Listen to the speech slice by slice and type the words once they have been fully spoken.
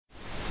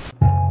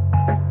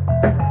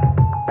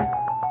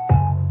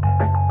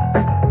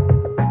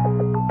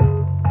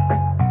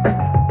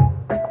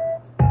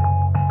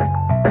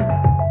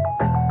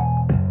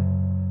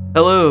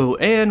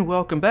and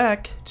welcome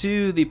back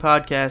to the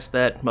podcast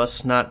that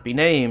must not be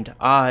named.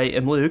 I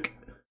am Luke,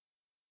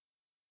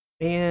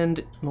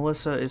 and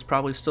Melissa is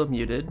probably still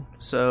muted,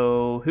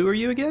 so who are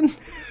you again?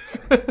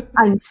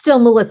 I'm still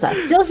Melissa.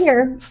 Still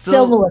here.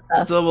 Still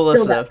Melissa. Still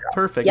Melissa.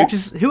 Perfect. Yep. Which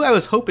is who I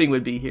was hoping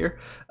would be here.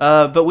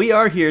 But we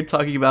are here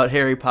talking about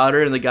Harry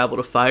Potter and the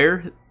Goblet of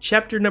Fire,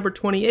 chapter number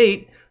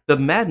 28, The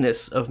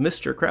Madness of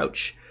Mr.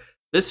 Crouch.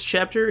 This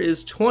chapter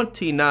is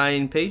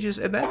 29 pages,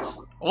 and that's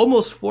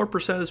almost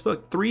 4% of this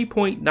book,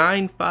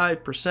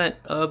 3.95%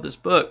 of this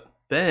book.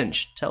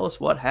 Benj, tell us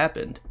what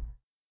happened.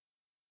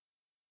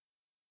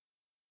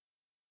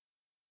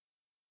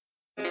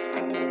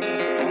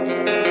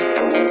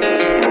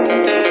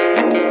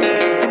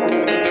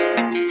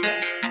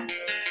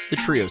 The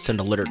trio send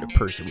a letter to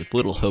Percy with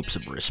little hopes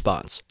of a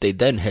response. They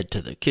then head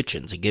to the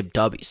kitchens and give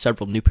Dobby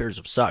several new pairs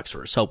of socks for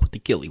his help with the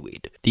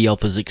gillyweed. The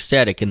elf is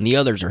ecstatic and the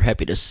others are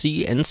happy to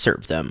see and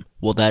serve them.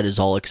 Well, that is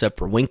all except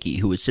for Winky,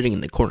 who is sitting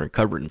in the corner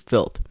covered in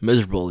filth,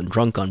 miserable and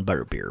drunk on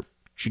butterbeer.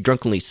 She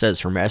drunkenly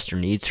says her master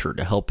needs her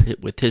to help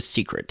with his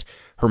secret.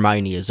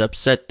 Hermione is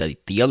upset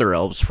that the other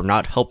elves for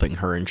not helping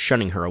her and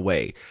shunning her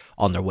away.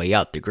 On their way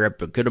out, they grab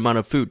a good amount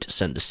of food to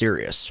send to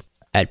Sirius.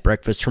 At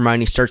breakfast,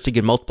 Hermione starts to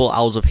get multiple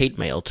Owls of Hate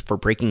mail for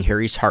breaking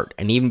Harry's heart,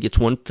 and even gets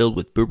one filled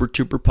with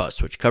boober-tuber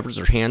pus, which covers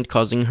her hand,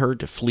 causing her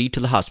to flee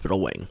to the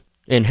hospital wing.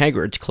 In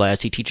Hagrid's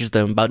class, he teaches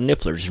them about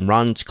nifflers, and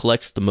Ron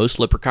collects the most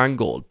leprechaun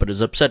gold, but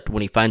is upset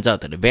when he finds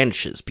out that it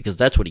vanishes, because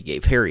that's what he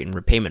gave Harry in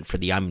repayment for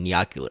the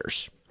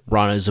omnioculars.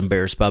 Ron is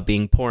embarrassed about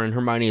being poor, and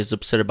Hermione is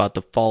upset about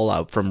the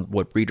fallout from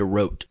what Rita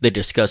wrote. They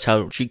discuss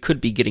how she could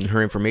be getting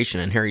her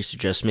information, and Harry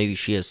suggests maybe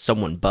she has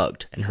someone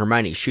bugged, and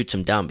Hermione shoots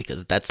him down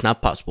because that's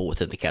not possible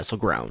within the castle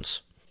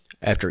grounds.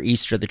 After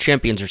Easter, the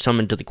champions are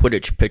summoned to the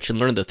Quidditch pitch and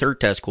learn the third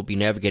task will be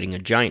navigating a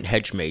giant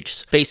hedge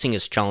mage, facing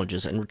his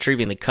challenges, and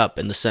retrieving the cup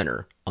in the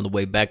center. On the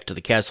way back to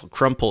the castle,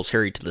 Krum pulls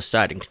Harry to the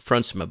side and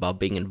confronts him about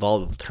being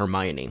involved with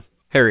Hermione.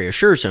 Harry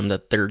assures him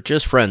that they're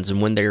just friends,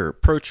 and when they're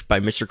approached by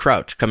Mr.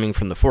 Crouch coming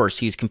from the forest,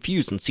 he is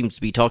confused and seems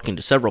to be talking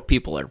to several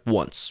people at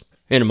once.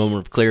 In a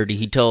moment of clarity,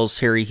 he tells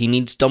Harry he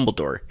needs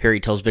Dumbledore. Harry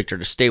tells Victor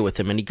to stay with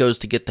him, and he goes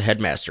to get the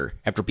headmaster.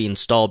 After being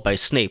stalled by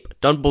Snape,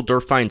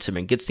 Dumbledore finds him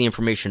and gets the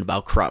information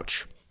about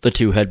Crouch. The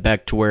two head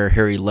back to where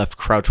Harry left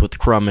Crouch with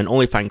Krum and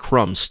only find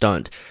Krum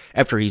stunned.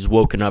 After he's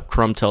woken up,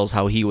 Krum tells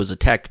how he was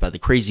attacked by the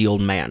crazy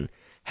old man.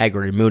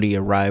 Hagrid and Moody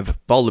arrive,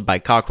 followed by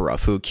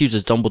Karkaroff, who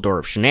accuses Dumbledore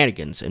of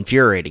shenanigans,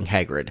 infuriating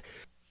Hagrid.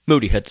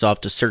 Moody heads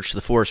off to search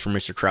the forest for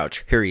Mr.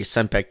 Crouch. Harry is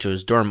sent back to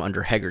his dorm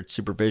under Hagrid's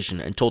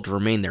supervision and told to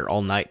remain there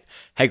all night.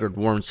 Hagrid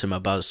warns him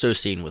about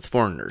associating with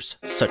foreigners,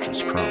 such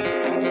as Krum.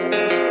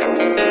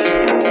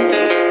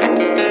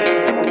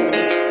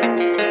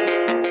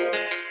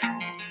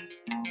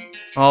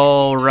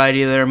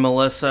 Alrighty there,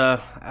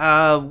 Melissa.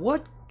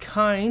 What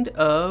kind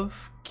of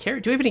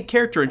character? Do we have any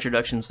character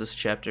introductions this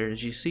chapter?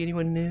 Did you see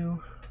anyone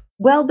new?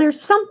 Well, there's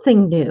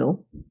something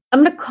new. I'm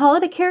going to call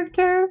it a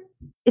character.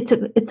 It's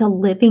a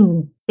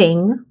living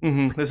thing.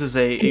 Mm-hmm. This is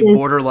a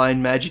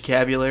borderline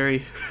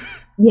magicabulary.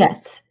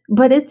 Yes,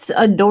 but it's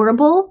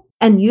adorable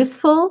and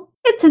useful.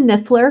 It's a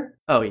niffler.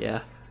 Oh,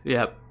 yeah.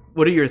 Yeah.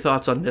 What are your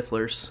thoughts on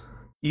nifflers?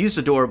 You used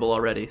adorable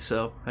already,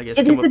 so I guess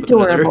it come is up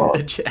adorable.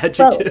 With another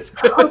adjective.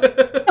 Well,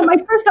 so my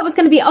first thought was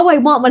going to be, I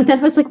want one. Then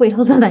I was like, wait,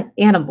 hold on,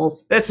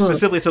 animals. That's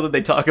specifically something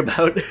they talk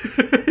about.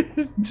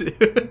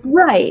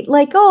 Right.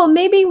 Like,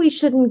 maybe we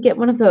shouldn't get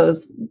one of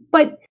those.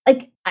 But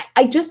like,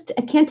 I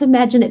can't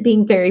imagine it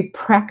being very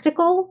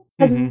practical.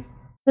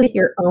 Mm-hmm.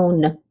 Your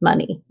own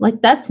money.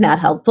 Like, that's not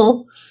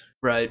helpful.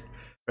 Right.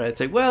 It's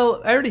like,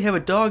 well, I already have a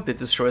dog that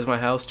destroys my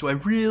house. Do I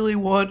really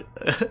want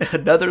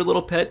another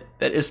little pet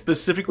that is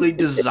specifically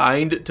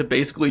designed to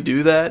basically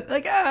do that?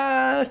 Like,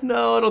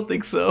 no, I don't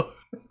think so.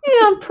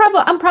 Yeah,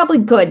 I'm probably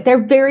good.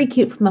 They're very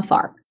cute from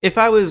afar. If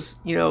I was,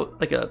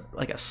 like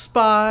a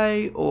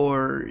spy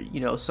or,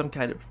 some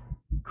kind of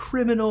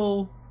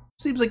criminal,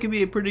 seems like it'd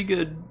be a pretty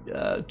good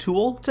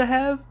tool to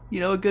have.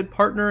 A good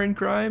partner in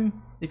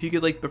crime if you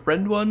could like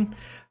befriend one.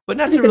 But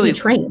not to really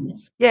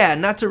train. Yeah,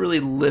 not to really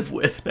live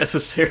with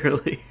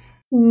necessarily.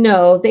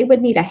 No, they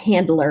would need a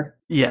handler.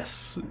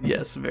 Yes,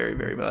 very,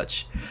 very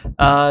much.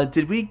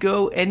 Did we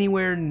go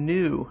anywhere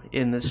new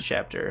in this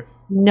chapter?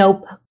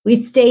 Nope.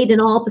 We stayed in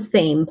all the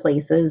same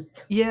places.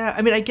 Yeah,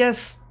 I mean, I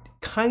guess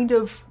kind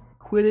of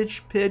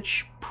Quidditch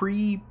pitch,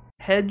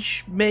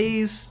 pre-hedge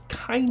maze,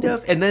 kind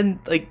of. And then,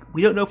 like,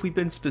 we don't know if we've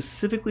been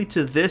specifically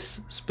to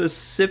this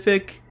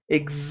specific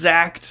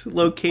exact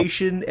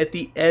location at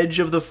the edge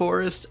of the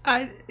forest.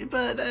 I'm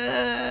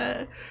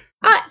gonna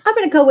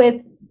go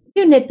with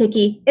too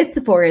nitpicky. It's the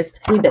forest.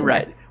 We've been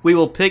right. There. We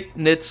will pick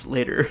nits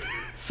later.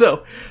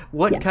 So,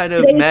 what kind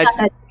of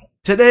magic?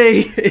 Today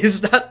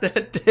is not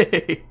that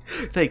day.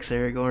 Thanks,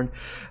 Aragorn.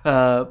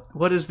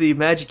 What is the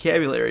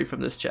magicabulary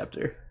from this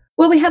chapter?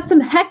 Well, we have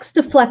some hex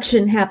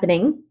deflection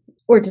happening,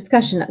 or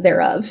discussion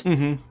thereof.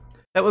 Mm-hmm.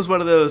 That was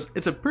one of those.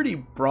 It's a pretty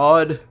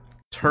broad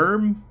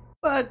term,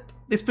 but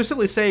they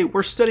specifically say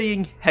we're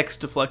studying hex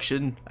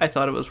deflection. I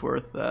thought it was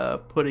worth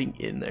putting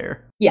in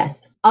there.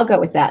 Yes, I'll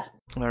go with that.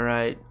 All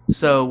right.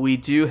 So we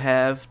do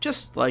have,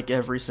 just like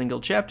every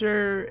single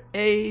chapter,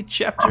 a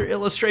chapter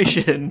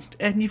illustration.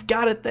 And you've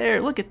got it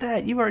there. Look at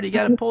that. You've already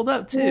got it pulled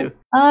up, too.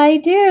 I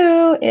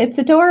do. It's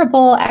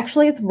adorable.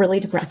 Actually, it's really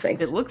depressing.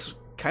 It looks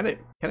kind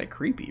of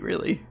creepy,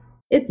 really.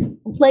 It's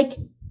like,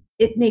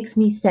 it makes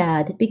me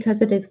sad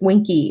because it is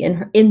Winky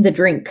in the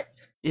drink.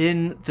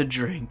 In the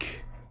drink.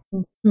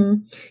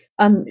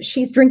 Mm-hmm.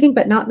 She's drinking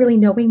but not really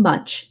knowing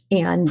much,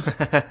 and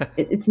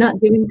it's not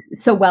doing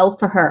so well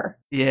for her.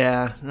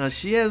 Yeah, no,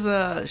 she has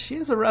a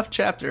rough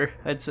chapter,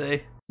 I'd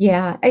say.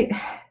 Yeah,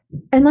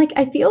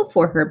 I feel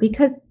for her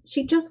because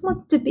she just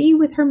wants to be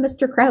with her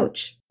Mr.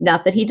 Crouch.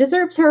 Not that he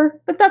deserves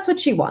her, but that's what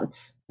she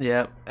wants.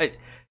 Yeah,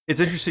 it's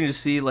interesting to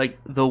see like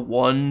the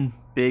one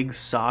big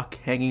sock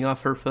hanging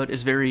off her foot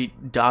is very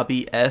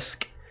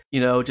Dobby-esque. You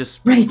know,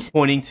 just right.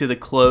 Pointing to the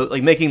clothes,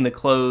 like making the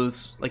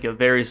clothes like a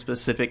very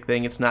specific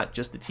thing. It's not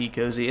just the tea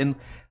cozy, and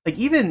like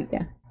even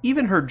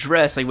her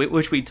dress, like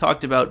which we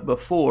talked about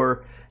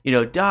before. You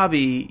know,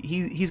 Dobby,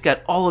 he's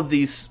got all of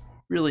these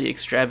really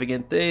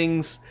extravagant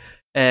things,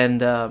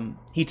 and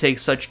he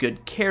takes such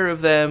good care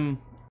of them.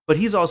 But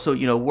he's also,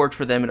 you know, worked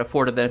for them and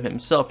afforded them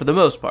himself for the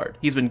most part.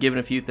 He's been given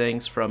a few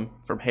things from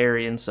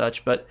Harry and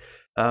such, but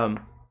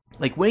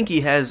like Winky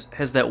has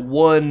that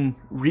one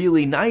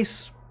really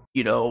nice,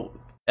 you know,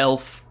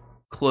 elf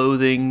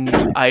clothing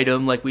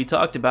item like we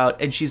talked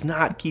about, and she's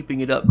not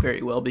keeping it up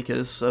very well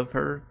because of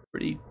her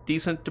pretty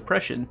decent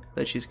depression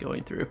that she's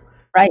going through.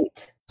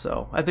 Right.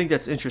 So I think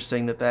that's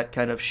interesting that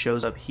kind of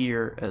shows up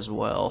here as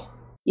well.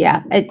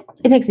 Yeah, it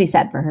makes me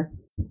sad for her.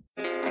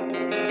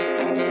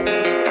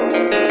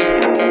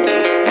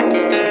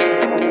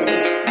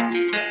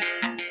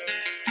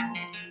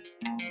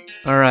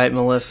 All right,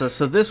 Melissa.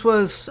 So this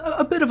was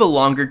a bit of a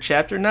longer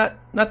chapter, not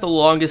the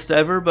longest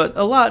ever, but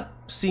a lot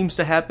seems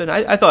to happen.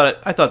 I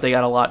thought they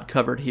got a lot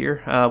covered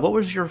here. What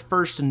was your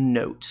first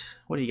note?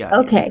 What do you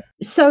got? Okay, here?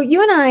 So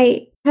you and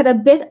I had a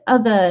bit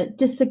of a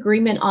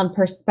disagreement on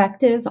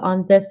perspective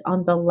on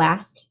the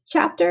last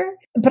chapter,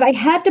 but I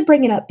had to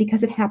bring it up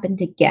because it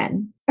happened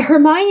again.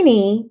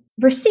 Hermione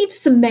received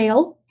some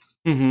mail.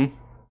 Mm-hmm.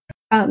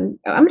 I'm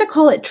going to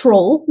call it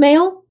troll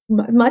mail.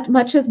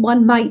 Much as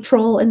one might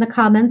troll in the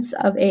comments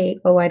of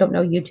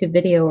YouTube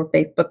video or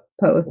Facebook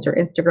post or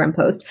Instagram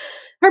post.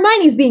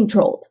 Hermione's being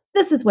trolled.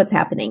 This is what's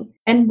happening.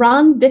 And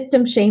Ron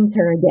victim shames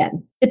her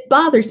again. It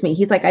bothers me.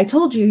 He's like, I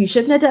told you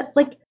shouldn't have done,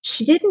 like,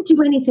 she didn't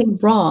do anything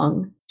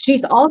wrong.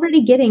 She's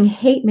already getting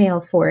hate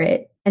mail for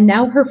it. And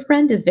now her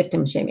friend is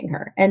victim shaming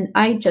her. And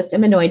I just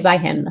am annoyed by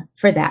him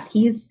for that.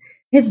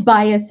 His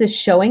bias is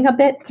showing a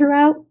bit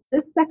throughout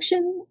this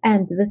section,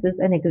 and this is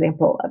an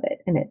example of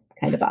it, and it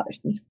kind of bothers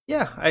me.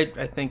 Yeah, I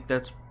think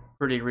that's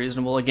pretty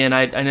reasonable. Again,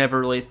 I never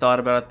really thought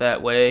about it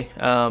that way,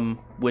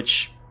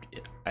 which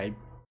I'm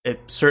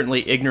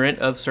certainly ignorant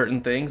of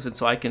certain things, and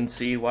so I can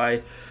see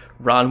why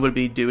Ron would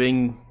be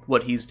doing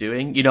what he's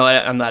doing. You know,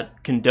 I'm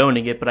not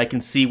condoning it, but I can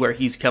see where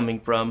he's coming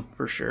from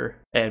for sure,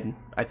 and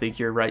I think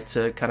you're right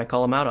to kind of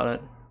call him out on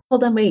it.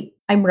 Hold on, wait,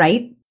 I'm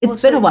right?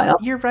 It's been a while.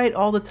 You're right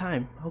all the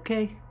time,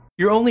 okay?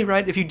 You're only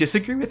right if you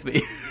disagree with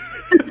me.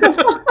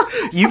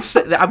 You've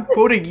said that. I'm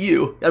quoting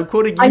you. I'm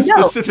quoting you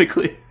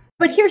specifically.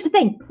 But here's the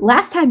thing.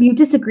 Last time you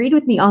disagreed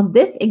with me on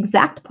this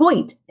exact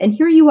point, and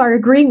here you are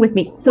agreeing with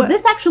me. So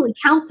this actually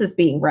counts as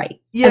being right,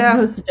 as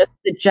opposed to just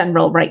the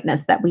general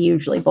rightness that we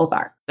usually both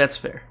are. That's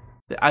fair.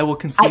 I will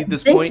concede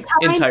this point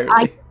entirely.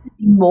 I'm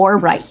more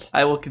right.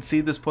 I will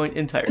concede this point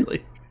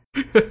entirely.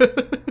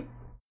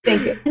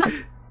 Thank you.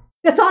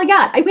 That's all I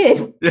got. I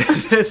win.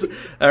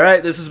 All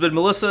right, this has been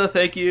Melissa.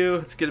 Thank you.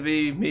 It's going to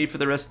be me for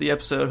the rest of the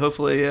episode.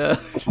 Hopefully,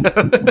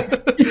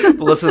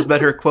 Melissa's met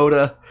her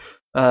quota.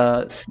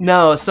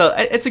 No, so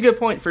it's a good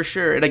point for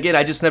sure. And again,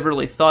 I just never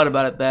really thought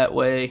about it that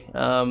way.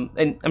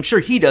 And I'm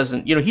sure he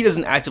doesn't. You know, he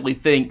doesn't actively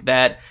think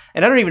that.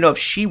 And I don't even know if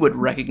she would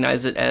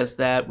recognize it as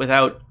that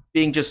without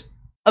being just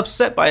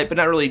upset by it, but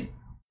not really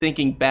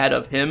thinking bad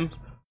of him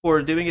for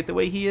doing it the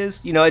way he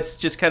is. You know, it's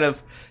just kind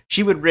of,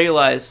 she would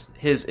realize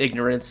his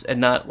ignorance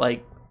and not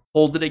like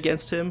hold it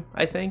against him,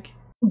 I think.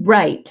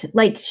 Right.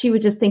 Like she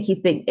would just think he's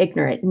being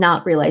ignorant,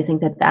 not realizing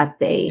that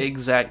that's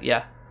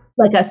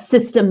like a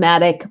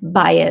systematic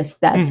bias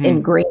that's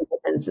ingrained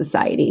within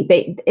society.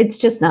 It's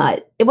just not,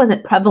 it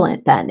wasn't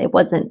prevalent then. It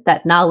wasn't,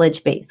 that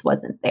knowledge base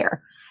wasn't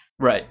there.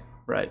 Right.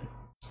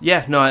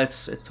 Yeah, no,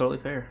 it's totally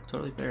fair.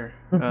 Totally fair.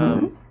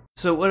 Mm-hmm.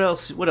 So what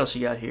else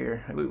you got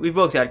here? We've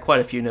both got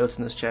quite a few notes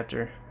in this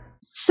chapter.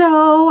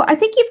 So I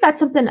think you've got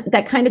something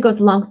that kind of goes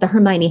along with the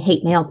Hermione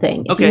hate mail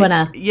thing. If okay. You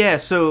wanna... Yeah.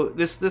 So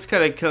this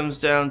kind of comes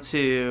down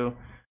to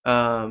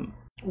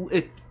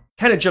it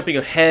kind of jumping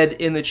ahead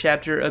in the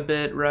chapter a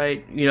bit,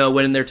 right? You know,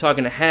 when they're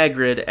talking to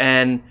Hagrid,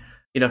 and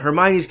you know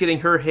Hermione's getting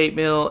her hate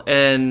mail,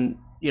 and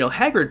you know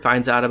Hagrid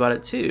finds out about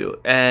it too,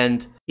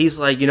 and he's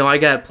like, you know, I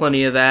got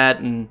plenty of that,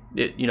 and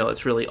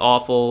it's really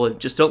awful, and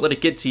just don't let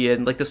it get to you.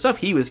 And like the stuff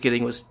he was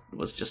getting was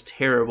just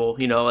terrible.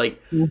 You know,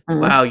 like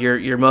wow,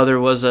 your mother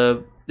was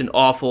a an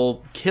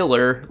awful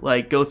killer,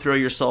 like go throw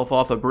yourself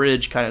off a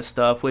bridge kind of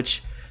stuff,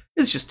 which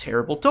is just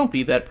terrible. Don't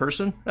be that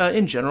person.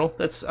 In general,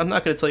 I'm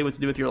not going to tell you what to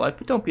do with your life,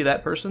 but don't be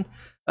that person.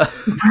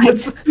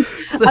 Right.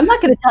 I'm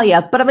not going to tell you,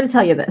 but I'm going to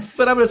tell you this.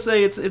 But I'm going to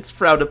say it's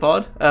frowned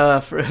upon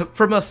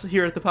from us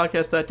here at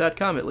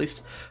thepodcast.com, at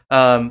least.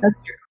 That's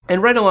true.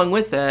 And right along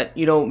with that,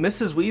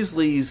 Mrs.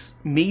 Weasley's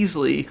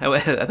measly, I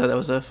thought that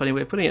was a funny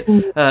way of putting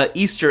it,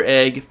 Easter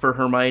egg for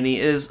Hermione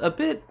is a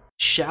bit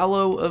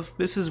shallow of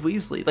Mrs.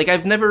 Weasley. Like,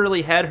 I've never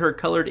really had her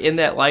colored in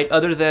that light,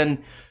 other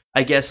than,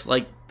 I guess,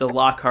 like, the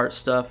Lockhart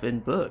stuff in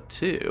book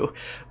 2.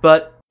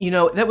 But,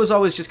 that was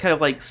always just kind of,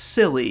 like,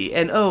 silly,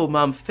 and, oh,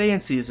 Mom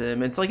fancies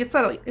him, and it's like, it's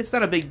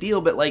not a big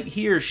deal, but, like,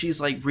 here,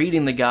 she's, like,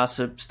 reading the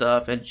gossip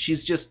stuff, and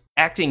she's just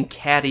acting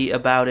catty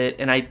about it,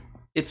 and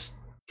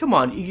come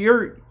on,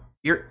 you're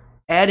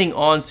adding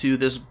on to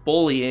this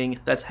bullying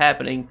that's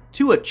happening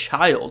to a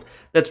child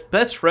that's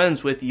best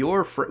friends with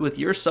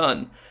your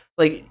son.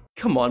 Like,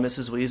 come on,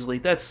 Mrs.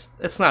 Weasley,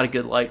 that's not a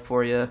good light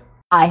for you.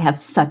 I have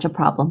such a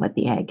problem with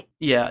the egg.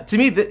 Yeah, to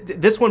me,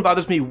 this one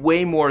bothers me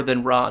way more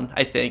than Ron,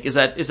 I think. Is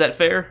that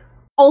fair?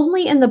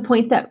 Only in the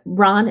point that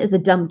Ron is a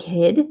dumb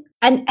kid.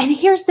 And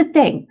here's the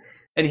thing.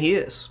 And he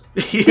is.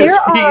 He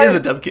is a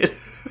dumb kid.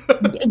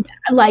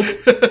 Like...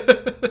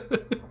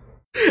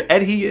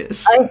 and he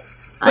is.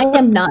 I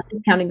am not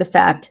discounting the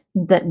fact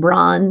that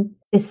Ron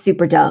is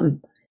super dumb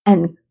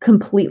and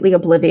completely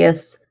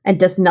oblivious and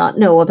does not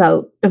know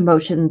about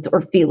emotions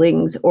or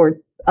feelings or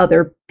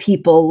other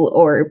people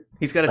or...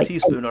 He's got a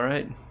teaspoon, all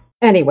right?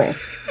 Anyway.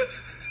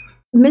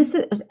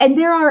 And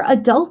there are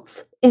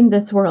adults in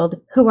this world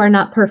who are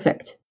not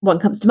perfect. One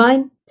comes to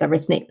mind,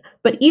 Severus Snape.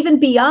 But even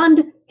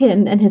beyond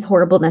him and his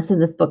horribleness in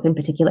this book in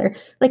particular,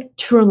 like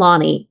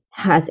Trelawney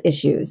has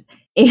issues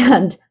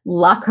and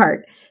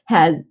Lockhart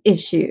had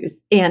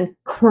issues, and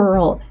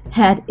Quirrell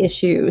had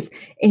issues,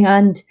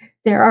 and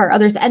there are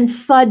others, and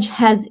Fudge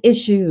has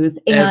issues.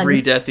 And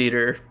every Death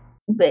Eater.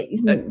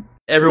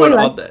 Everyone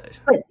on that.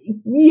 But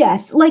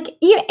yes, like,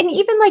 and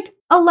even like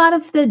a lot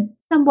of the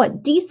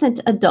somewhat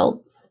decent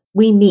adults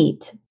we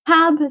meet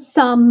have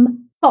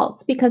some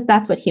faults, because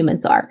that's what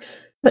humans are.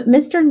 But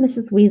Mr. and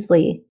Mrs.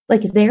 Weasley,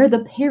 like, they're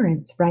the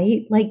parents,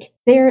 right? Like,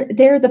 they're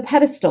the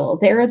pedestal.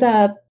 They're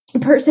the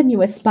person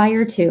you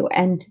aspire to.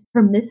 And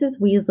for Mrs.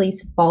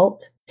 Weasley's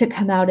fault to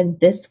come out in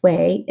this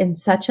way, in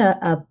such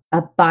a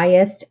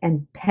biased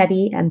and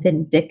petty and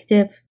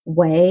vindictive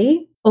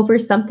way over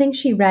something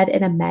she read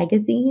in a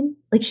magazine,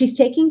 like, she's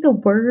taking the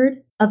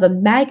word of a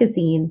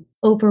magazine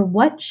over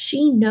what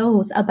she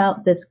knows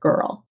about this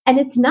girl. And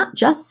it's not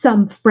just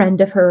some friend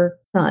of her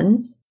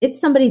son's. It's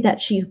somebody that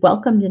she's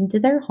welcomed into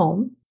their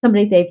home,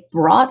 somebody they've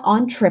brought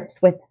on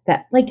trips with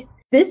that. Like,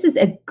 this is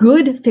a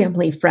good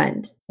family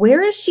friend.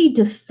 Where is she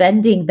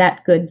defending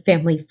that good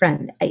family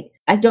friend?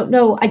 I don't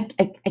know.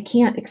 I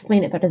can't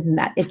explain it better than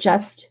that. It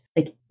just,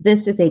 like,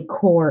 this is a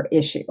core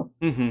issue.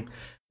 Mm-hmm.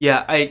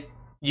 Yeah,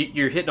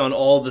 you're hitting on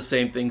all the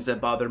same things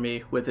that bother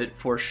me with it,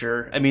 for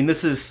sure. I mean,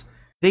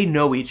 they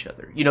know each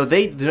other.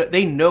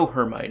 They know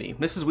Hermione.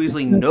 Mrs.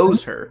 Weasley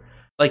knows her,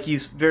 like you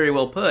very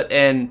well put.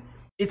 And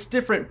it's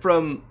different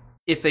from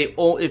if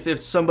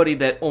it's somebody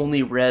that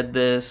only read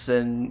this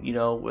and,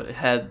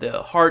 had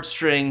the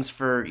heartstrings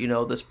for,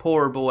 this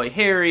poor boy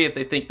Harry, if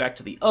they think back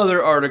to the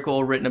other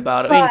article written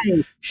about it. I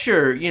mean,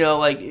 sure,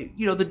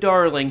 the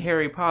darling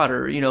Harry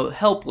Potter,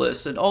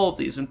 helpless and all of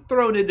these and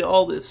thrown into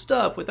all this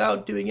stuff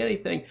without doing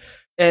anything.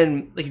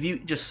 And, like, if you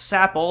just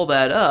sap all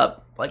that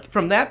up, like,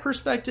 from that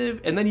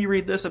perspective, and then you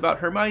read this about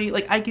Hermione,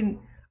 like, I can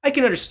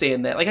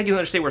understand that. Like, I can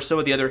understand where some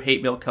of the other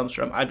hate mail comes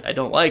from. I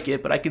don't like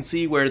it, but I can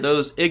see where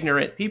those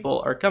ignorant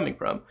people are coming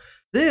from.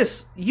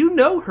 This,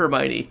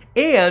 Hermione.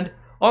 And,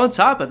 on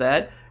top of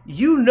that,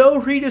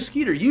 Rita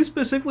Skeeter. You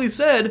specifically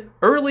said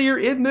earlier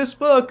in this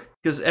book,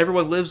 because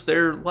everyone lives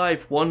their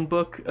life one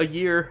book a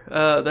year.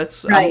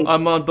 That's right.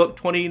 I'm on book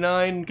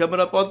 29,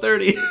 coming up on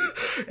 30.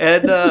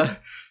 And,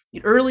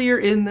 earlier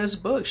in this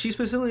book, she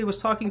specifically was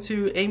talking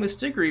to Amos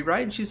Diggory,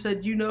 right? And she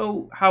said,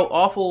 how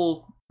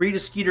awful Rita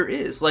Skeeter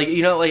is. Like,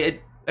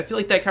 I feel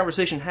like that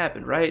conversation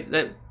happened, right?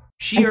 That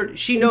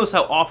she knows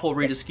how awful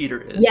Rita Skeeter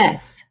is.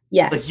 Yes.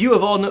 Like, you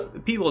of all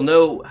people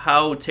know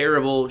how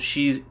terrible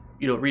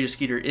Rita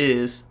Skeeter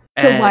is.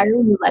 So why are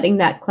you letting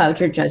that cloud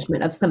your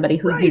judgment of somebody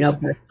who you know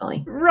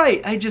personally?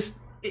 Right.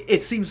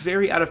 It seems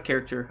very out of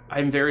character.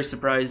 I'm very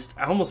surprised,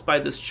 almost by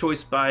this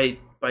choice by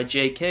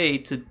J.K.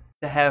 to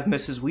have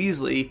Mrs.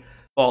 Weasley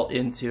fall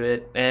into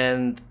it,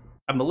 and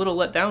I'm a little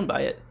let down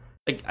by it.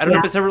 Like, I don't know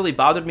if it's ever really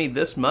bothered me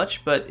this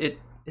much, but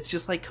it's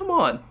just like, come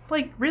on,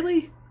 like,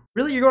 really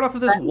you're going off of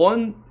this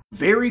one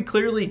very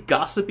clearly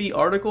gossipy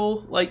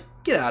article? Like,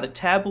 get out of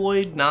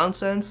tabloid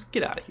nonsense,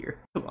 get out of here,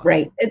 come on.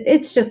 Right.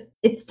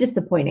 It's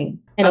disappointing.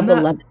 And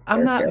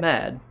I'm not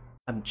mad,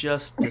 I'm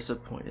just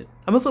disappointed.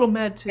 I'm a little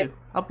mad too.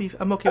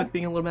 I'm okay with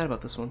being a little mad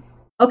about this one.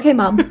 Okay,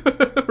 Mom.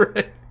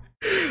 Right.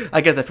 I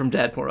get that from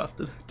Dad more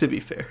often, to be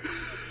fair.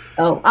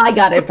 Oh, I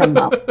got it from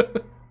Mom.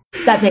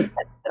 That makes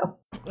sense,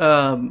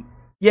 though.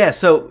 Yeah,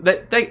 so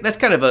that's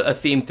kind of a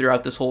theme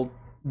throughout this whole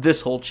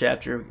this whole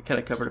chapter. We kind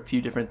of covered a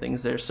few different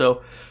things there.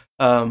 So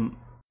I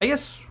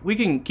guess we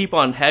can keep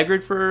on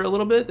Hagrid for a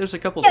little bit. There's a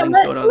couple things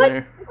going on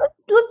there.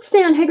 Let's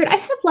stay on Hagrid.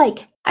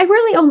 I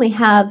really only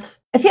have,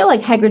 I feel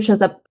like Hagrid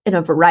shows up in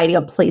a variety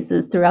of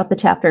places throughout the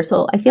chapter,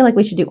 so I feel like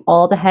we should do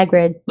all the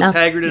Hagrid. Let's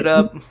Hagrid it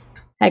up.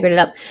 Hagrid it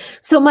up.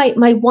 So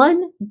my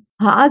one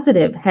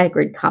positive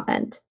Hagrid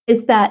comment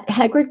is that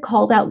Hagrid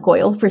called out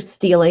Goyle for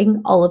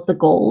stealing all of the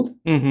gold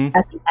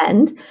at the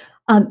end.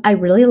 I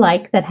really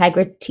like that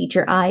Hagrid's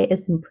teacher eye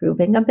is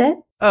improving a bit.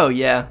 Oh,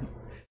 yeah.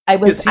 I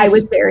was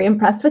very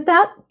impressed with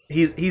that.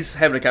 He's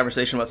having a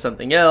conversation about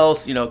something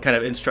else, kind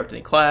of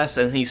instructing class,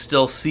 and he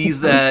still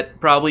sees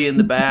that probably in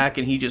the back,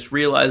 and he just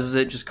realizes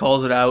it, just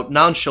calls it out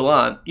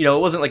nonchalant. It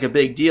wasn't like a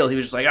big deal. He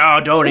was just like, "Oh,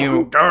 don't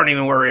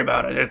even worry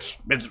about it. It's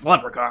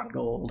leprechaun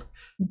gold."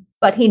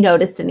 But he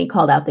noticed and he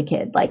called out the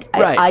kid. Like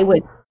right. I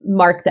would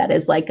mark that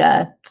as like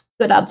a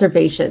good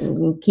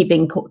observation,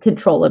 keeping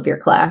control of your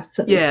class.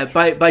 Yeah,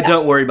 by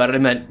don't worry about it, I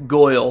meant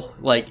Goyle.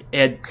 Like,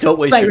 Ed, don't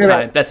waste your time.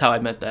 Right. That's how I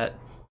meant that.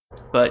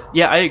 But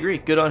yeah, I agree.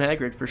 Good on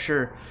Hagrid for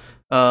sure.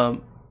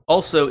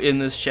 Also in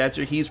this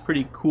chapter, he's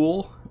pretty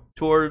cool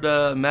toward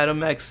Madame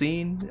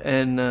Maxime,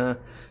 and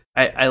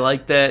I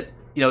like that.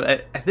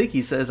 I think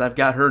he says, "I've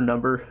got her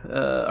number,"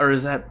 or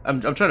is that?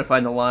 I'm trying to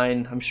find the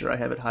line. I'm sure I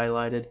have it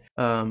highlighted.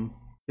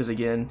 Because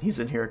again, he's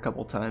in here a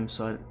couple times,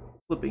 so I'm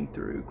flipping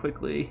through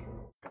quickly.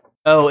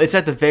 Oh, it's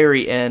at the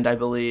very end, I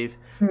believe.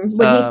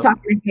 When he's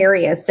talking to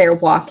Harry as they're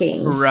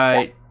walking.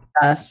 Right.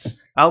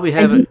 I'll be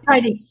having. And he's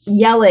trying to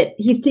yell at.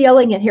 He's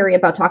yelling at Harry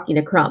about talking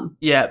to Crumb.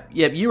 Yeah.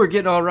 You were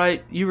getting all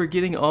right. You were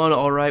getting on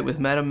all right with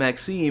Madame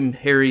Maxime.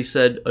 Harry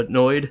said,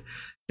 annoyed.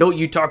 "Don't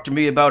you talk to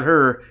me about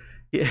her,"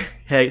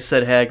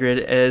 said Hagrid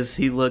as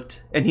he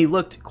looked, and he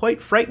looked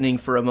quite frightening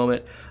for a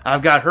moment.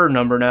 "I've got her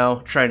number now,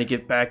 trying to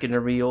get back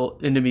into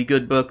me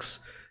good books,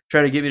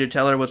 trying to get me to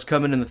tell her what's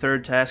coming in the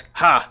third task.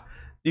 Ha!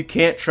 You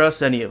can't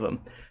trust any of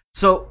them."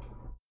 So,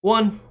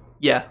 from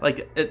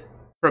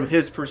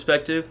his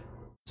perspective,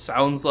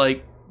 sounds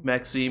like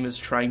Maxime is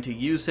trying to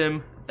use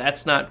him.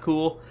 That's not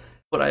cool.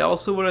 But I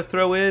also want to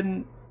throw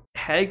in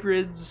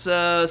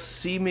Hagrid's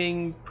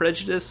seeming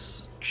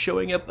prejudice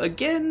showing up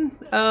again.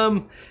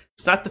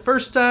 It's not the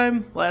first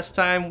time. Last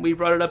time we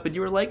brought it up and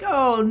you were like,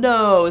 "Oh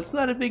no, it's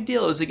not a big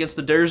deal." It was against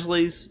the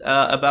Dursleys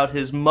about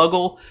his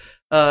muggle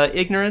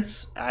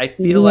ignorance. I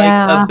feel like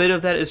a bit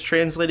of that is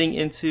translating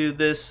into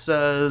this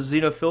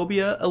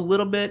xenophobia a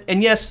little bit.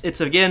 And yes, it's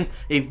again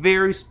a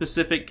very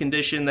specific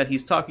condition that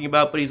he's talking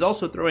about, but he's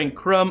also throwing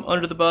Crumb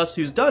under the bus,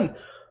 who's done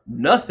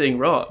nothing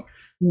wrong.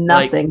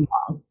 Nothing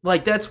wrong.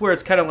 Like, that's where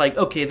it's kind of like,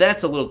 okay,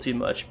 that's a little too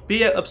much.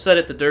 Be upset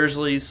at the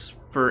Dursleys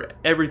for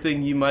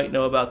everything you might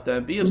know about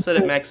them. Be upset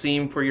at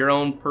Maxime for your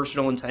own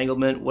personal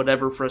entanglement,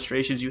 whatever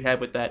frustrations you have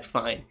with that,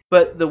 fine.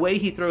 But the way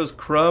he throws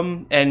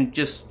Crumb and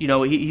just,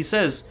 he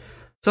says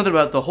something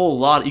about the whole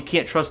lot. You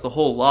can't trust the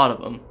whole lot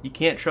of them. You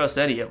can't trust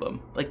any of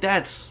them. Like,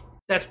 that's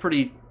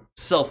pretty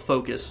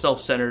self-focused,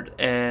 self-centered,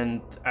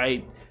 and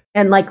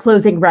like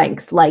closing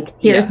ranks. Like,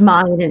 here's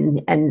mine,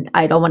 and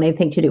I don't want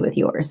anything to do with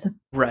yours.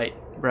 Right.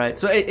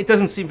 So it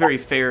doesn't seem very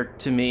fair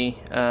to me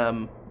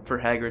for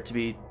Hagrid to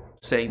be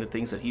saying the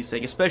things that he's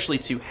saying, especially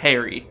to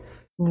Harry.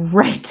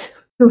 Right.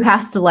 Who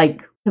has to,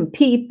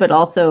 compete, but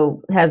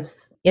also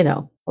has,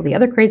 all the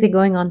other crazy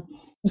going on.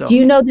 So, do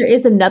you know there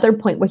is another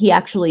point where he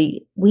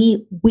actually,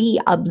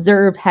 we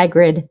observe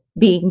Hagrid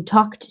being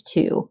talked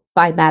to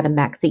by Madame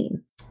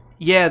Maxime?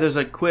 Yeah, there's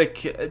a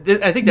quick,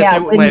 I think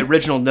that's what my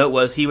original note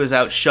was. He was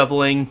out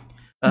shoveling.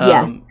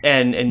 And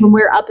when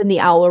we're up in the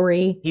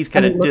owlery. He's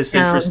kind of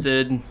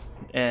disinterested,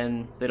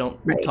 and they don't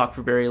talk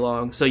for very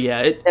long. So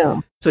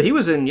so he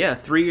was in,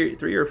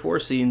 three or four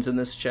scenes in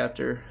this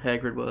chapter,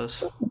 Hagrid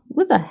was. It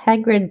was a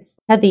Hagrid's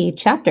heavy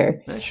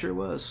chapter. That sure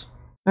was.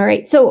 All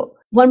right, so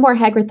one more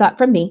Hagrid thought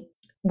from me.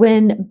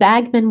 When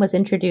Bagman was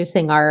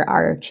introducing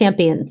our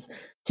champions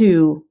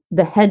to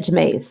the hedge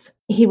maze,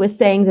 he was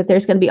saying that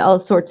there's going to be all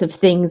sorts of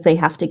things they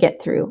have to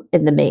get through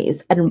in the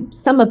maze. And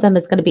some of them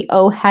is going to be,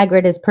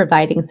 Hagrid is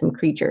providing some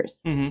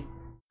creatures. Mm-hmm.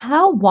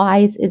 How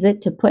wise is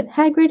it to put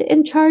Hagrid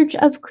in charge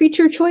of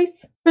creature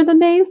choice for the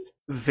maze?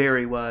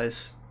 Very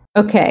wise.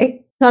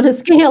 Okay. On a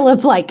scale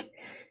of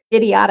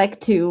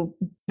idiotic to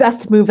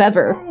best move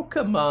ever. Oh,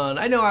 come on.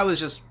 I know I was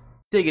just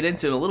digging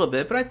into it a little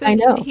bit, but I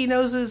think he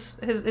knows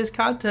his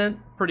content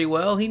pretty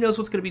well. He knows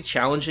what's going to be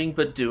challenging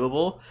but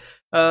doable.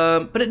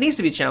 But it needs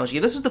to be challenging.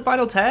 If this is the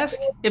final task,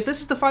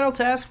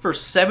 for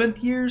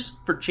 7th years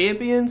for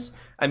champions,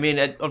 I mean,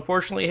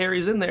 unfortunately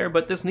Harry's in there,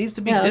 but this needs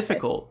to be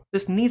difficult. Okay.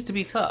 This needs to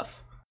be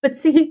tough. But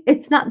see,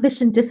 it's not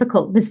mission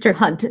difficult, Mr.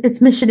 Hunt.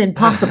 It's mission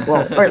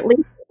impossible, or at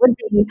least it would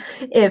be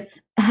if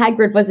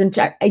Hagrid was in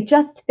charge. I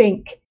just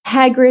think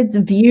Hagrid's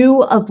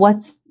view of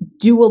what's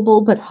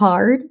doable but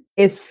hard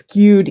is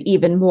skewed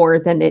even more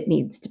than it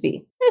needs to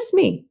be. Just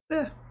me.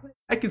 Yeah,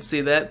 I can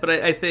see that, but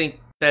I think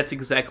that's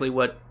exactly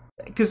what...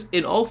 Because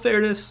in all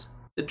fairness,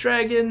 the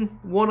dragon,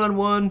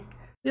 one-on-one,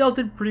 they all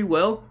did pretty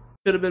well.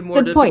 Could have been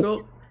more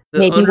difficult. The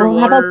Maybe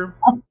underwater...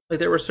 Like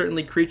there were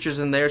certainly creatures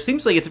in there.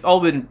 Seems like it's all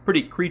been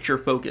pretty creature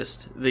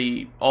focused.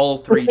 All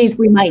three. Which means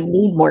we might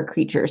need more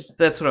creatures.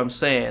 That's what I'm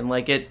saying.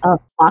 Like it. A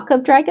flock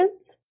of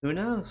dragons? Who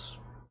knows?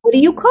 What do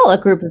you call a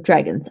group of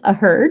dragons? A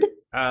herd?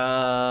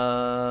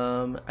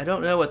 I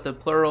don't know what the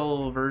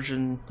plural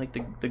version, like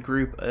the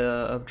group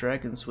of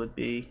dragons would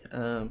be.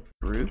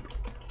 Group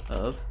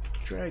of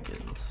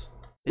dragons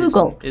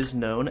Google is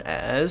known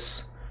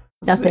as.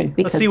 Nothing.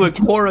 Let's see what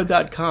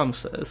Quora.com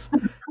says.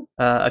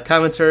 A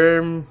common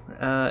term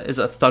is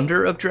a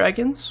thunder of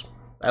dragons.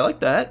 I like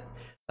that.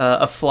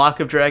 A flock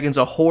of dragons,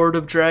 a horde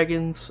of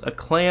dragons, a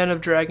clan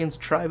of dragons, a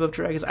tribe of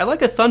dragons. I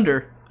like a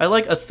thunder. I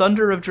like a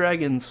thunder of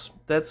dragons.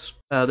 That's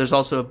there's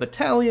also a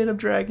battalion of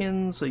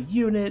dragons, a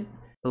unit,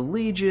 a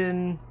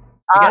legion.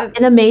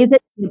 An amazing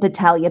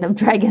battalion of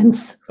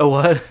dragons. A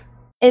what?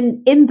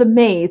 And in the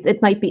maze,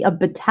 it might be a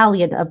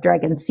battalion of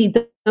dragons. See,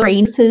 the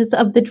ranges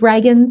of the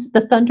dragons,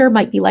 the thunder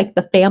might be like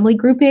the family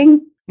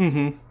grouping.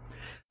 Mm-hmm.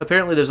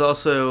 Apparently, there's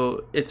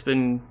also, it's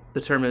been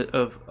the term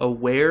of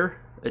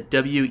aware, a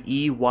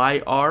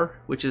W-E-Y-R,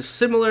 which is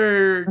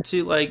similar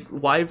to like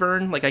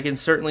wyvern. Like I can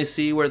certainly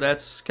see where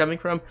that's coming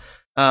from.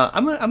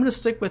 I'm gonna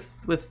stick with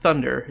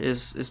thunder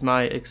is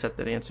my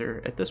accepted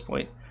answer at this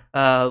point.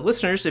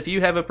 Listeners, if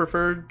you have a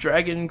preferred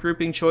dragon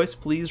grouping choice,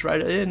 please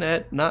write it in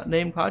at Not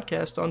Named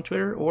Podcast on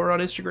Twitter or on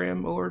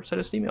Instagram or send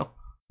us an email.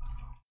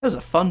 That was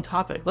a fun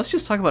topic. Let's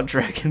just talk about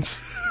dragons.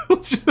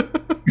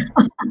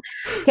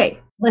 Okay,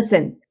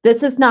 listen.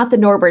 This is not the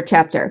Norbert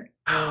chapter.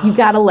 You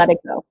gotta let it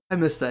go. I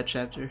missed that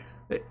chapter.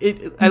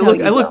 I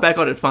look back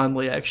on it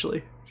fondly,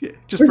 actually.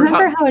 Just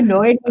remember how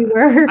annoyed we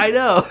were? I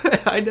know.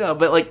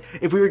 But like,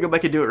 if we were to go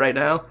back and do it right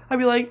now, I'd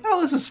be like, "Oh,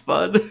 this is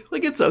fun.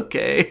 Like, it's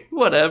okay.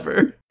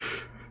 Whatever."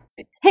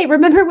 Hey,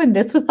 remember when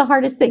this was the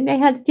hardest thing they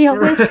had to deal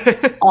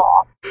with?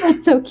 Oh,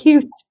 that's so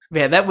cute.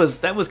 Man, that was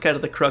kind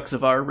of the crux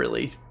of our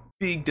really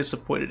being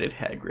disappointed in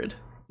Hagrid.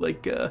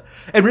 Like,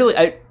 and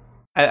really,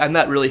 I'm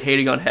not really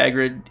hating on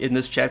Hagrid in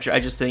this chapter. I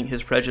just think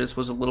his prejudice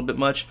was a little bit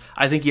much.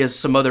 I think he has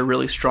some other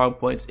really strong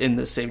points in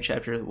this same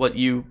chapter, what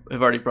you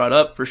have already brought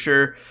up for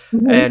sure,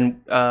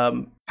 and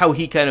how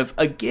he kind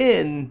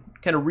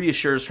of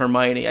reassures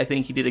Hermione. I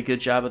think he did a good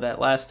job of that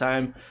last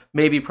time.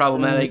 Maybe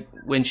problematic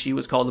when she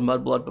was called a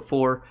mudblood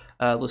before.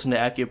 Listen to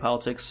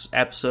Accupolitics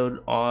episode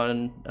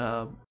on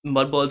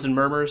mudbloods and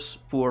murmurs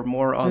for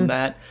more on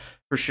that.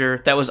 For sure.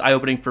 That was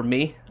eye-opening for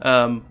me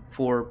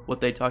for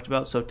what they talked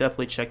about, so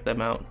definitely check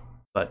them out.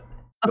 But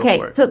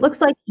okay, so it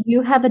looks like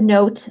you have a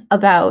note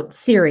about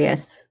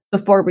Sirius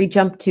before we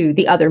jump to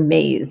the other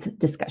maze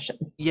discussion.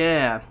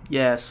 Yeah.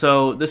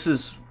 So this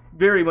is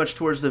very much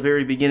towards the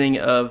very beginning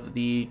of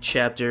the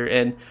chapter,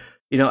 and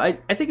I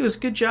think it was a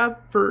good job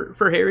for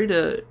Harry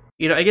to,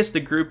 I guess the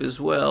group as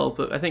well,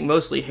 but I think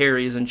mostly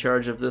Harry is in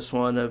charge of this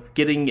one, of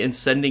getting and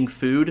sending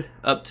food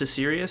up to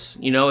Sirius.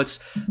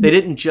 They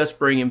didn't just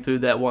bring him food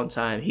that one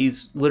time.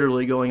 He's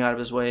literally going out of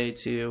his way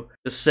to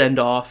send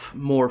off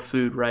more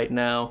food right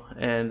now.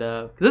 And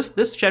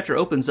this chapter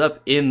opens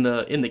up in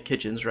the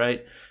kitchens,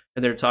 right?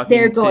 And they're talking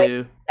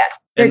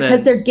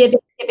because they're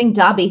giving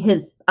Dobby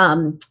his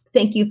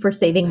thank you for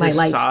saving my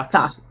life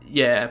sock.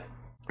 Yeah.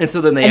 And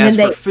so then they ask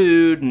for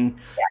food, and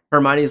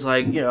Hermione's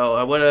like,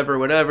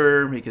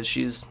 whatever, because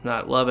she's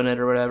not loving it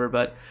or whatever.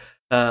 But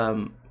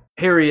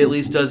Harry at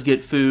least does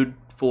get food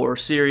for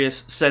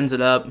Sirius, sends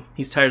it up.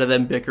 He's tired of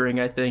them bickering,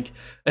 I think.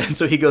 And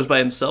so he goes by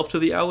himself to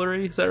the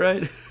Owlery. Is that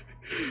right?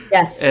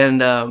 Yes.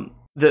 And I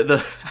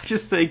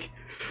just think,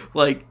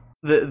 like,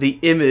 the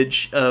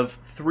image of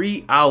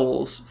 3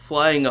 owls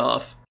flying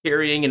off,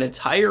 carrying an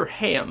entire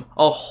ham,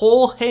 a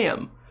whole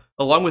ham,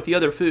 along with the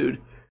other food,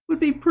 would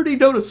be pretty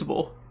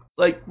noticeable.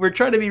 Like, we're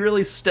trying to be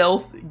really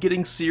stealth,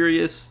 getting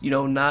Sirius,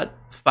 not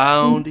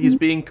found. He's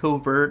being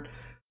covert.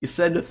 You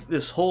send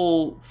this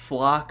whole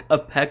flock, a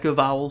peck of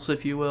owls,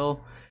 if you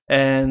will.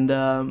 And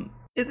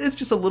it's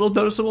just a little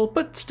noticeable,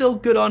 but still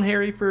good on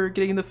Harry for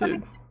getting the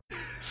food.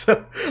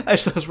 So I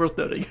just thought it was worth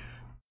noting.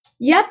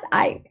 Yep,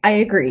 I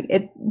agree.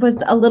 It was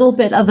a little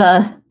bit of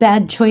a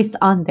bad choice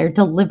on their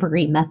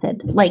delivery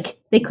method. Like,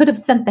 they could have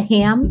sent the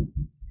ham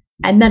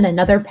and then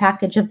another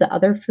package of the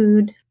other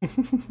food.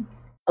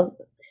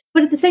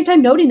 But at the same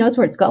time, nobody knows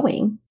where it's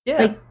going. Yeah.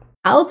 Like,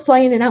 owls fly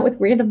in and out with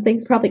random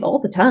things probably all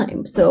the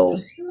time, so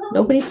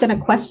nobody's going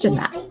to question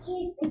that.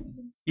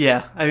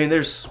 Yeah, I mean,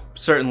 there's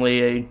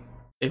certainly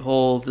a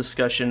whole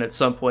discussion at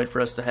some point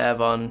for us to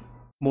have on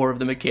more of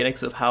the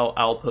mechanics of how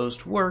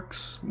Owlpost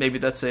works. Maybe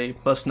that's a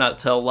Must Not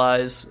Tell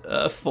Lies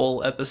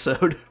full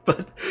episode,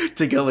 but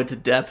to go into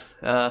depth,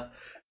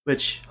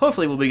 which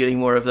hopefully we'll be getting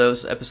more of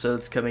those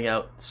episodes coming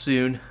out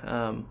soon.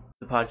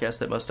 The podcast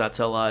that Must Not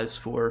Tell Lies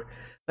for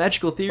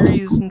magical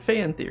theories and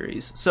fan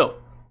theories. So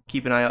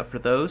keep an eye out for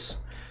those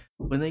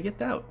when they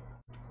get out.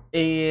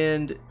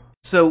 And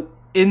so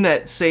in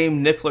that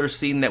same Niffler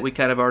scene that we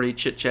kind of already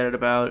chit-chatted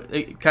about,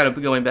 kind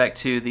of going back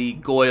to the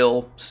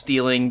Goyle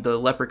stealing the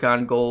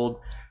leprechaun gold,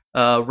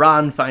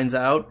 Ron finds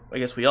out, I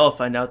guess we all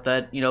find out,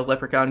 that,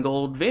 leprechaun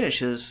gold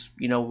vanishes,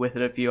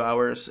 within a few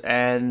hours,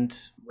 and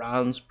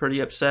Ron's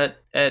pretty upset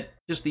at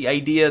just the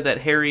idea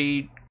that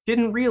Harry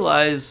didn't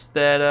realize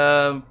that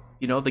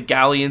the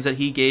galleons that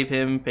he gave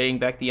him, paying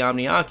back the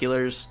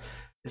Omnioculars,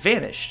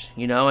 vanished.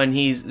 And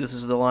this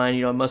is the line.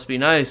 It must be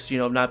nice,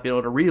 not being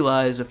able to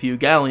realize a few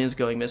galleons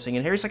going missing.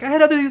 And Harry's like, I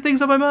had other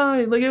things on my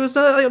mind. Like, it was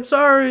not. Like,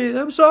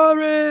 I'm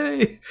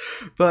sorry.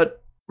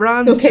 But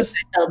Ron's just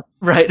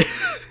right.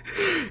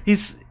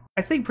 He's,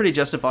 I think, pretty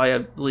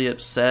justifiably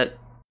upset.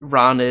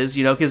 Ron is,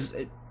 because.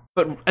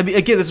 But I mean,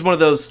 again, this is one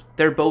of those.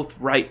 They're both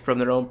right from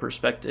their own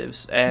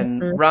perspectives,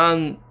 and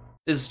Ron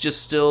is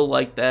just still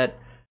like that,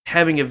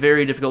 having a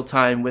very difficult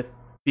time with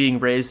being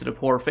raised in a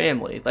poor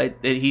family.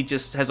 Like, he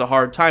just has a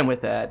hard time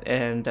with that,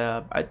 and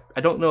I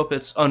don't know if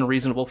it's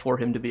unreasonable for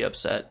him to be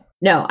upset.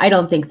 No, I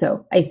don't think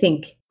so. I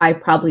think I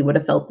probably would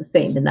have felt the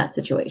same in that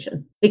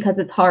situation, because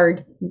it's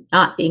hard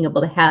not being able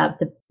to have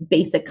the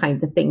basic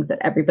kinds of things that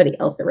everybody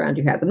else around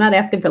you has. I'm not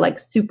asking for like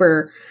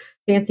super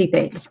fancy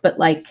things, but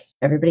like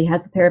everybody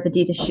has a pair of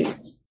Adidas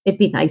shoes. It'd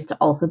be nice to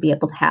also be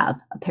able to have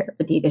a pair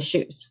of Adidas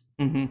shoes.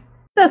 Mm-hmm.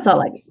 That's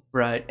all I mean.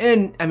 Right.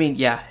 And I mean,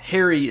 yeah,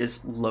 Harry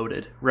is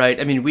loaded, right?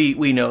 I mean,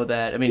 we know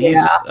that. I mean,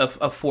 he's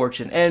a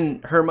fortune.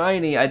 And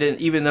Hermione,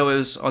 even though it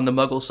was on the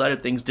Muggle side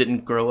of things,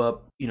 didn't grow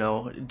up,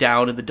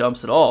 down in the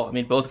dumps at all. I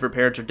mean, both of her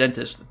parents are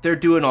dentists. They're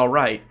doing all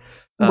right.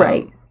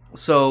 Right.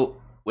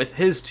 So with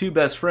his two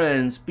best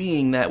friends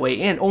being that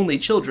way, and only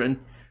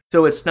children,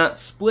 so it's not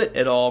split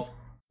at all.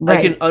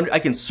 Right. I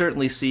can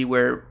certainly see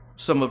where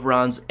some of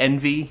Ron's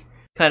envy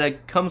kind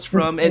of comes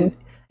from. And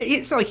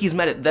it's not like he's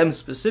mad at them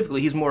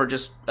specifically. He's more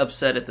just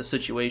upset at the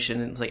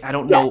situation. And it's like, I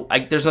don't know.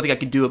 There's nothing I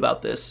can do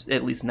about this,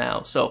 at least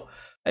now. So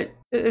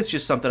it's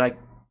just something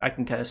I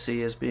can kind of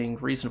see as being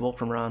reasonable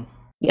from Ron.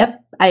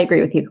 Yep, I agree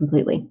with you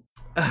completely.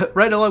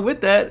 Right along with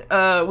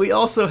that, we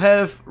also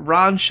have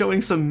Ron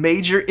showing some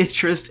major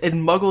interest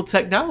in Muggle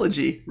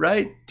technology,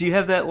 right? Do you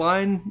have that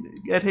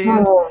line at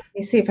hand? Oh, let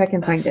me see if I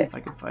can find it. See if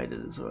I can find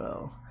it as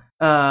well.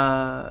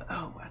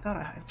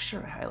 I'm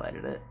sure I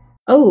highlighted it.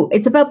 Oh,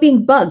 it's about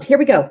being bugged. Here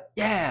we go.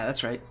 Yeah,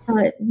 that's right.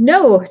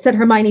 No, said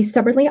Hermione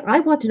stubbornly. I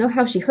want to know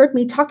how she heard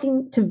me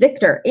talking to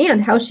Victor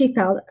and how she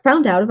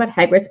found out about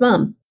Hagrid's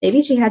mom.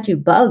 Maybe she had you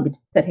bugged,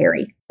 said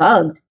Harry.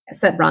 Bugged,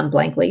 said Ron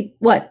blankly.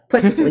 What,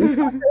 put police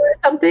on her or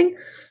something?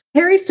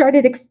 Harry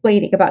started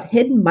explaining about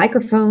hidden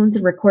microphones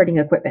and recording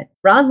equipment.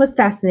 Ron was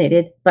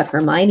fascinated, but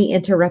Hermione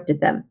interrupted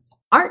them.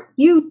 Aren't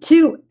you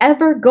two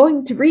ever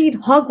going to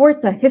read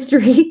Hogwarts a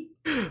history?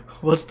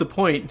 What's the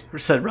point?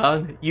 Said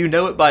Ron. You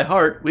know it by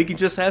heart. We can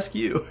just ask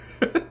you.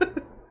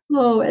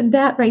 Oh, and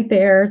that right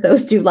there,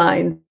 those two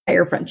lines,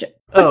 higher friendship.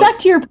 But back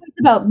to your point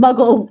about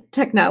Muggle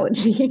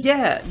technology.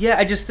 Yeah.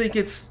 I just think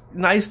it's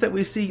nice that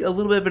we see a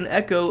little bit of an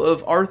echo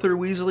of Arthur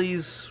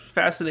Weasley's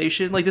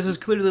fascination. Like, this is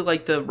clearly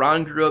like the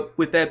Ron grew up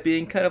with that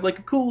being kind of like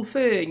a cool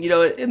thing,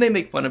 and they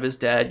make fun of his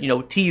dad,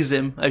 tease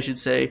him, I should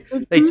say.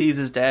 Mm-hmm. They tease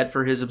his dad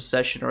for his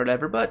obsession or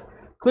whatever, but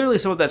clearly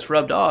some of that's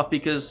rubbed off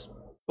because,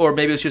 or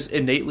maybe it's just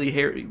innately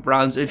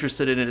Ron's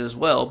interested in it as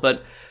well,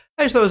 but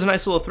I just thought it was a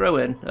nice little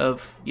throw-in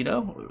of,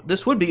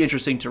 this would be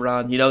interesting to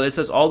Ron. It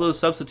says all those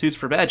substitutes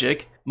for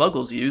magic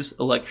Muggles use,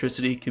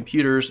 electricity,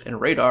 computers, and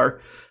radar,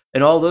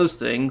 and all those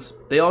things,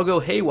 they all go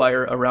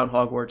haywire around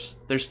Hogwarts.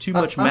 There's too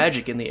much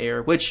magic in the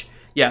air, which,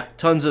 yeah,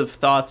 tons of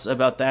thoughts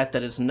about that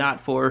is not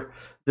for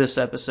this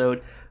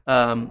episode.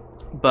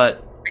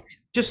 But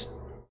just,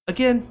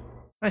 again,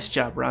 nice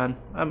job, Ron.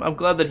 I'm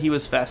glad that he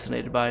was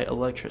fascinated by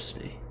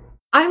electricity.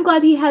 I'm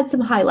glad he had some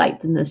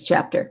highlights in this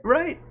chapter.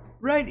 Right.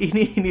 He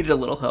needed a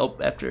little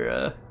help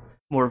after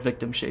more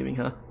victim shaming,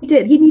 huh? He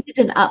did. He needed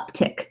an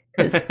uptick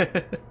because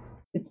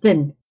it's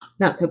been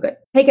not so good.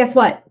 Hey, guess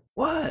what?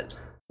 What?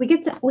 We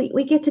get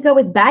to go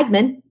with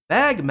Bagman.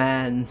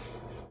 Bagman.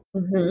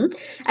 Mm-hmm.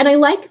 And I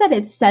like that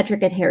it's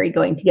Cedric and Harry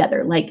going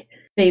together. Like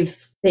they've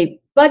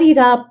buddied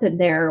up and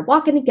they're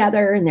walking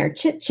together and they're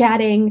chit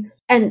chatting.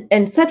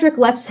 And Cedric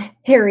lets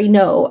Harry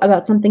know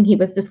about something he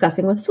was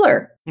discussing with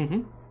Fleur.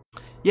 Mm-hmm.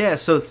 Yeah,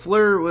 so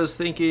Fleur was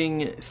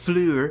thinking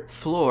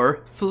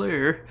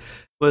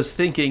was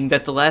thinking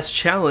that the last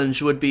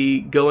challenge would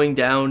be going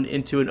down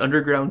into an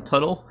underground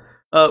tunnel,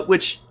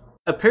 which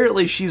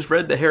apparently she's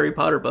read the Harry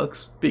Potter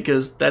books,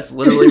 because that's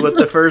literally what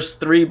the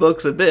first 3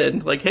 books have been.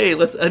 Like, hey,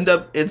 let's end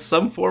up in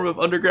some form of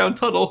underground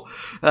tunnel.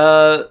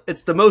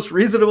 It's the most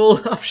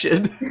reasonable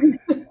option.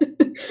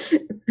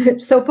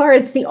 So far,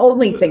 it's the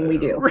only thing we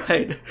do.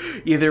 Right.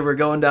 Either we're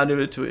going down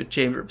into a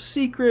Chamber of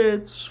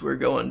Secrets, we're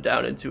going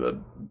down into a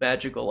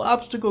magical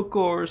obstacle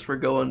course, we're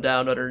going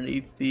down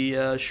underneath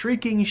the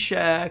Shrieking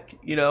Shack.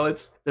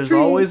 There's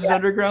always an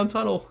underground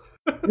tunnel.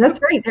 That's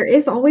right. There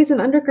is always an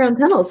underground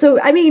tunnel.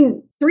 So, I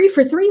mean, 3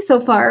 for 3 so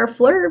far.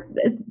 Fleur,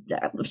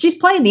 she's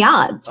playing the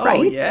odds, right?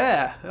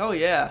 Oh,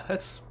 yeah.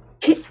 That's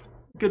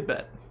good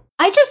bet.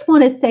 I just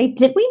want to say,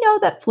 did we know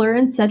that Fleur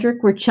and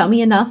Cedric were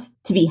chummy enough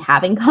to be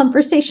having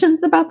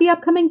conversations about the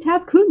upcoming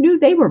task? Who knew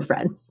they were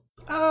friends?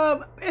 I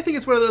think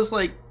it's one of those,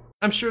 like,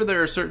 I'm sure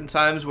there are certain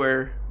times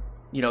where,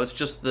 it's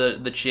just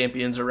the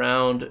champions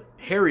around.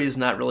 Harry's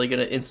not really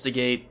going to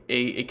instigate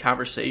a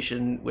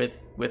conversation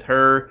with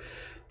her.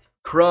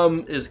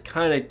 Krum is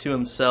kind of to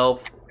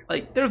himself.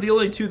 like they're the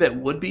only two that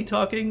would be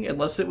talking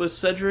unless it was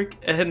Cedric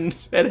and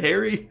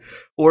Harry,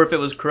 or if it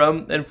was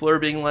Crumb and Fleur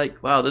being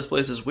like, "Wow, this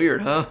place is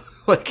weird, huh?"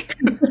 Like,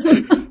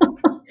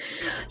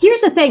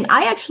 here's the thing: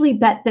 I actually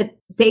bet that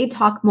they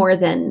talk more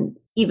than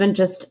even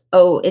just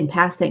in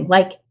passing.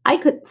 Like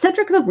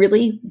Cedric's a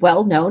really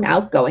well-known,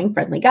 outgoing,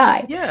 friendly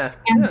guy. Yeah,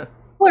 and yeah.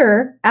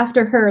 Fleur,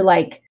 after her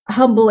like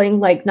humbling,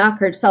 like knock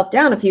herself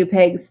down a few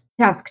pegs,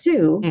 task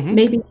 2,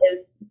 maybe is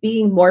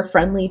being more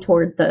friendly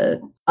toward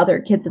the other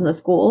kids in the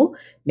school.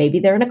 Maybe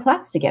they're in a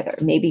class together.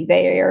 Maybe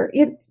they're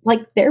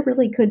like there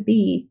really could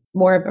be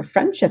more of a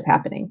friendship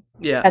happening.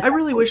 Yeah, I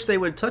really wish they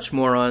would touch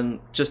more on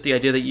just the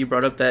idea that you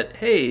brought up that,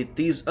 hey,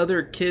 these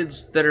other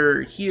kids that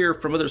are here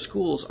from other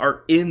schools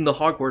are in the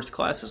Hogwarts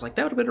classes. Like,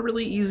 that would have been a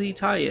really easy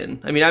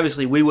tie-in. I mean,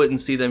 obviously, we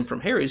wouldn't see them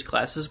from Harry's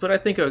classes, but I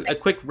think a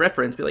quick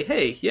reference, be like,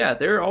 hey, yeah,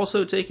 they're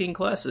also taking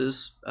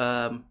classes.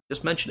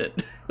 Just mention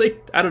it.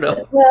 Like, I don't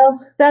know.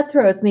 Well, that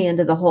throws me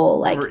into the whole,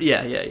 like...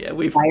 Yeah.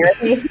 Why are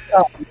they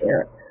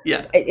here?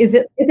 Yeah. Is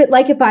it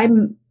like if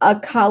I'm a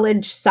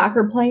college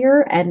soccer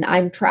player and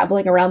I'm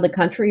traveling around the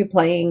country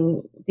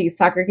playing these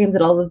soccer games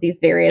at all of these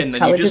various and then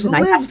colleges? You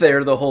just live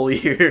there the whole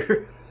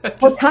year.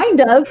 Well,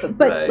 kind of,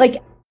 but right.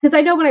 like, because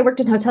I know when I worked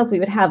in hotels, we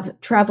would have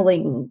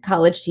traveling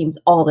college teams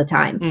all the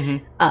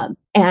time,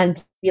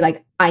 and be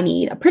like, I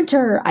need a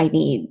printer, I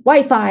need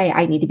Wi-Fi,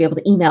 I need to be able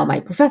to email my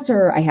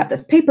professor, I have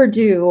this paper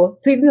due.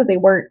 So even though they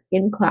weren't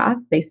in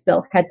class, they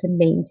still had to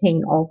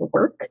maintain all the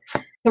work.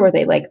 So are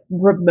they like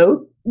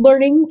remote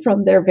learning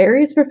from their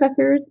various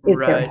professors? Is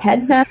their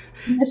headmaster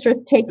mistress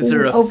taking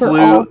over? Is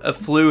there a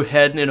flu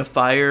head in a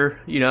fire?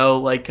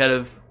 Like kind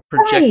of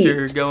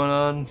projector going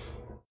on.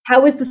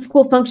 How is the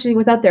school functioning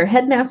without their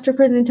headmaster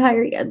for the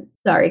entire year?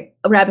 Sorry,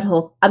 a rabbit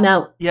hole. I'm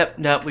out. Yep,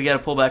 no, we got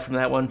to pull back from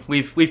that one.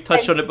 We've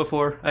touched on it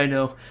before. I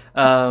know.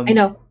 I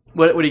know.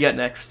 What do you got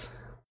next?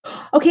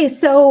 Okay,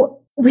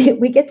 so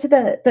we get to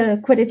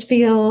the Quidditch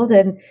field,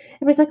 and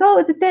everybody's like, "Oh,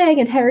 it's a thing,"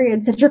 and Harry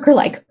and Cedric are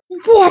like,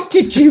 "What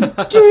did you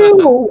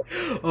do?"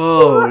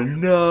 Oh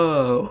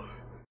no!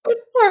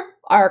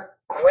 Our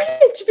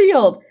Quidditch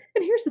field.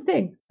 And here's the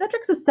thing: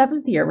 Cedric's a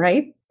 7th year,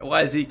 right?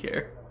 Why does he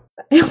care?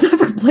 He'll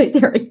never play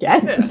there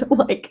again. Yeah. So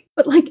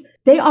but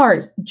they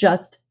are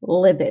just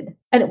livid.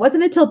 And it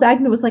wasn't until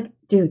Bagman was like,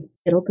 "Dude,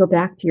 it'll go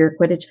back to your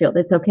Quidditch field.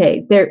 It's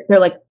okay." They're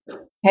like,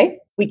 "Hey,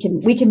 we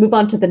can move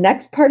on to the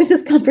next part of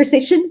this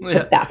conversation." Yeah.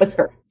 But that was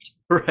first.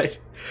 Right.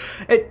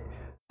 I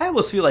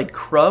almost feel like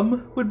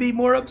Crumb would be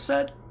more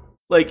upset,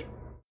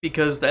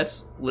 because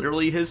that's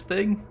literally his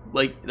thing.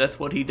 That's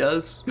what he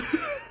does.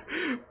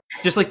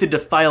 Just like the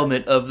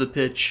defilement of the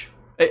pitch.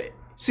 It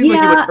seemed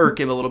like it would irk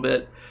him a little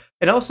bit.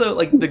 And also,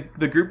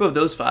 the group of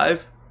those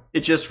 5, it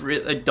just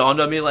it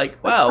dawned on me,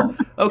 wow,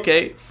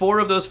 okay, 4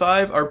 of those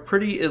 5 are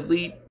pretty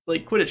elite,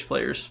 Quidditch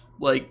players.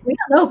 We don't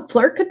know.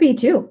 Fleur could be,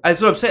 too.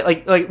 That's what I'm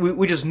saying.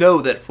 We just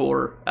know that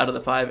 4 out of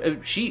the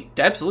 5, she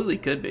absolutely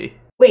could be.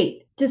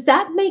 Wait, does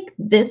that make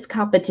this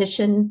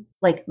competition,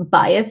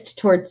 biased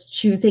towards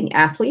choosing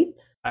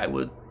athletes? I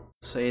would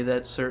say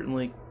that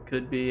certainly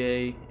could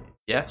be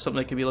something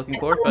I could be looking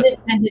for. But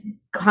unintended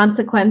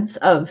consequence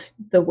of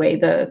the way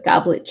the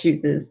goblet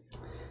chooses.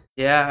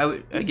 Yeah,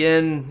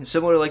 again,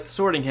 similar like the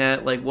Sorting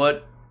Hat,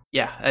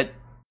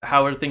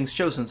 how are things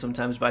chosen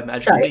sometimes by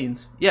magical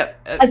means? Yeah.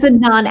 As a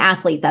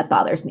non-athlete, that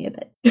bothers me a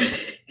bit.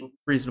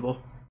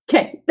 Reasonable.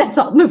 Okay, that's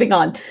all. Moving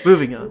on.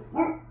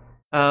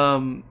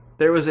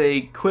 There was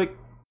a quick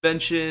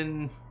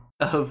mention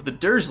of the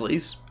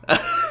Dursleys,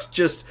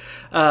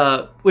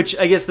 which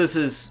I guess this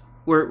is,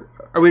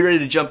 are we ready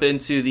to jump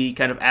into the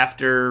kind of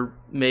after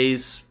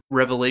May's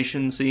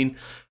revelation scene?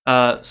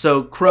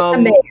 So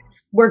Crumb...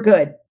 We're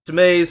good. It's a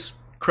maze.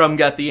 Crumb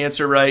got the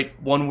answer right.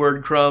 One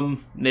word,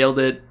 Crumb. Nailed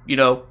it.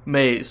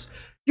 Maze.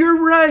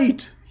 You're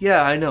right!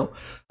 Yeah, I know.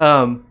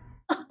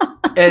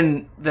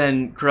 And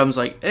then Crumb's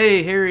like,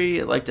 hey,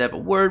 Harry, I'd like to have a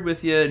word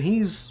with you. And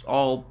he's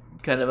all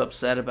kind of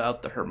upset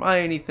about the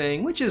Hermione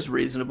thing, which is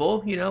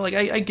reasonable.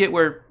 I get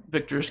where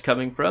Victor's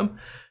coming from.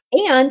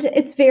 And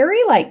it's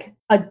very,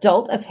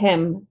 adult of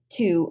him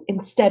to,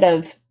 instead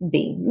of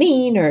being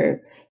mean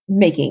or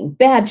making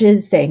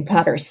badges, saying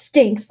Potter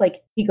stinks,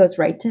 he goes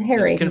right to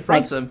Harry. Just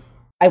confronts him.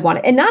 I want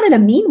it. And not in a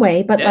mean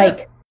way, but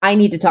I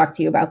need to talk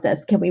to you about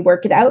this. Can we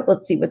work it out?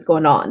 Let's see what's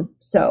going on.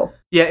 So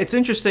yeah, it's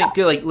interesting,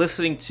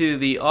 listening to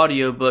the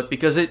audiobook,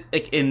 because it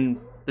in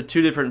the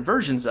 2 different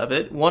versions of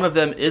it, one of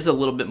them is a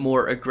little bit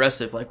more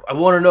aggressive. I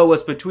want to know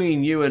what's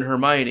between you and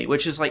Hermione,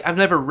 which is I've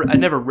never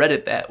read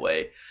it that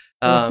way.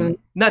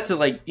 Not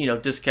to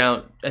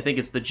discount, I think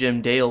it's the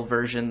Jim Dale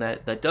version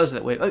that does it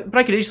that way, but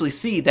I could easily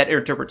see that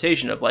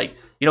interpretation of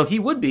he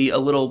would be a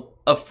little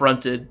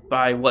affronted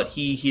by what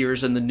he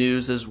hears in the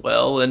news as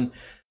well, and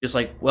just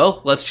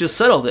well, let's just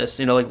settle this,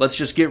 let's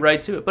just get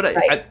right to it. But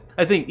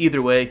I think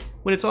either way,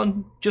 when it's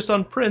on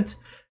print,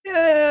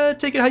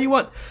 take it how you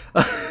want.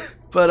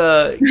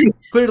 But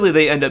clearly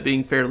they end up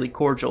being fairly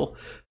cordial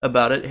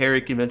about it.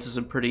 Harry convinces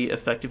him pretty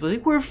effectively,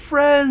 we're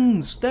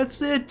friends,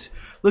 that's it.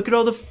 Look at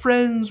all the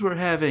friends we're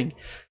having.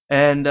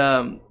 And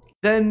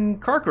then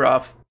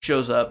Karkaroff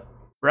shows up,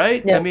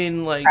 right? Yeah. I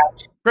mean,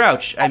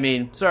 Crouch. I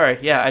mean, sorry.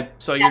 Yeah, I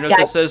saw your That note guy.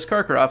 that says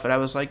Karkaroff, and I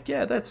was like,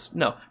 yeah,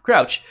 no,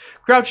 Crouch.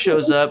 Crouch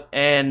shows up,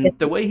 and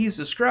the way he's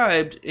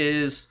described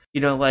is,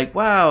 like,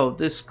 wow,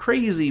 this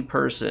crazy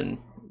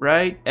person,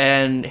 right?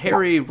 And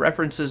Harry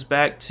references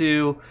back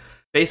to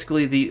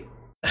basically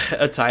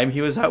a time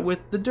he was out with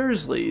the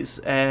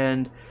Dursleys,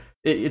 and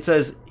it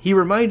says he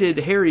reminded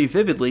Harry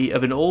vividly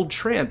of an old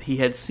tramp he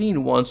had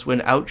seen once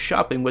when out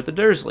shopping with the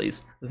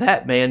Dursleys.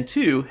 That man,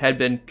 too, had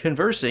been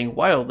conversing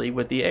wildly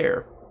with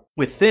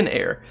thin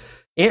air.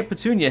 Aunt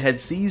Petunia had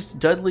seized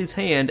Dudley's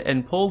hand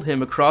and pulled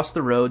him across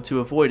the road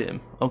to avoid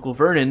him. Uncle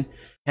Vernon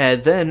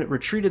had then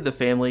retreated the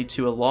family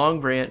to a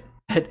long rant.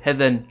 Had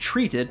then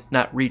treated,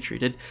 not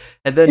retreated,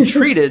 had then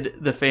treated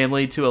the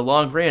family to a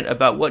long rant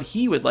about what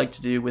he would like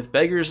to do with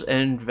beggars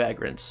and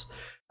vagrants.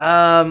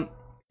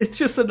 It's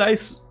just a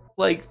nice,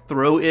 like,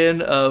 throw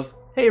in of,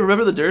 hey,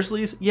 remember the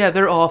Dursleys? Yeah,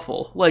 they're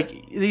awful.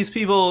 Like, these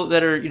people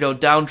that are,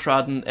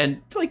 downtrodden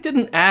and, like,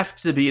 didn't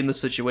ask to be in the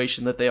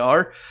situation that they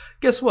are.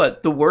 Guess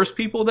what? The worst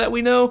people that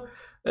we know,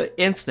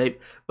 and Snape,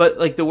 but,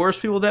 like, the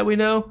worst people that we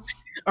know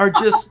are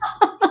just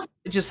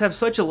have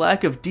such a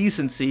lack of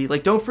decency.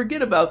 Like, don't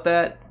forget about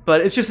that.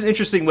 But it's just an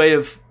interesting way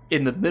of,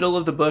 in the middle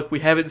of the book,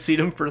 we haven't seen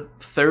him for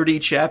 30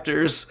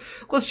 chapters.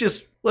 Let's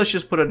just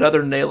put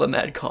another nail in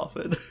that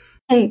coffin.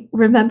 Hey,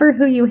 remember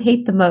who you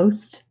hate the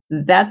most?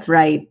 That's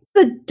right,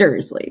 the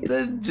Dursleys.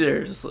 The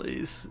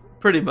Dursleys,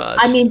 pretty much.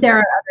 I mean, there are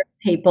other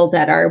people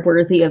that are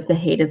worthy of the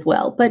hate as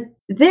well, but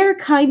they're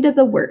kind of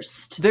the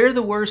worst. They're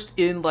the worst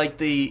in, like,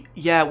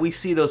 we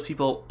see those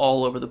people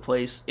all over the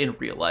place in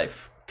real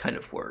life kind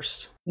of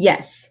worst.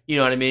 Yes. You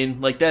know what I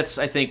mean? Like, that's,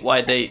 I think,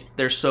 why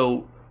they're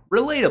so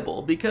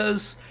relatable,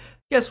 because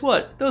guess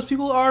what? Those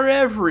people are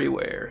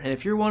everywhere. And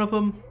if you're one of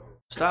them,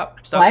 stop.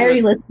 Why are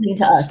you listening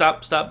to us?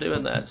 Stop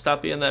doing that.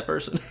 Stop being that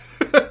person.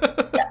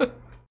 Yeah.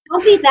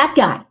 Don't be that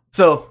guy.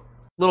 So,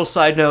 little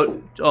side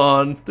note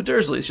on the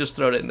Dursleys, just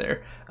throw it in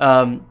there.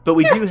 But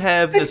we do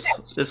have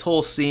this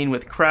whole scene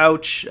with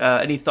Crouch.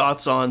 Any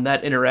thoughts on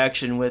that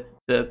interaction with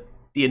the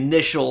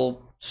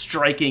initial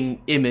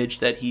striking image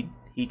that he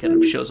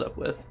kind of shows up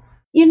with?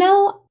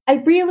 I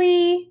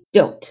really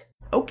don't.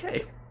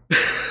 Okay.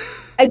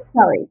 I'm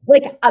sorry.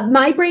 Like,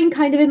 my brain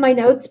kind of in my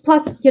notes.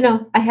 Plus,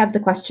 I have the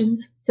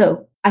questions.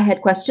 So I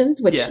had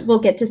questions, which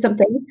we'll get to some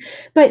things.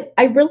 But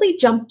I really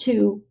jumped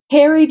to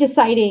Harry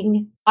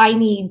deciding I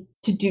need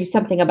to do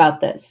something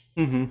about this.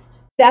 Mm-hmm.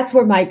 That's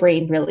where my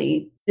brain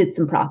really did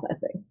some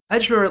processing. I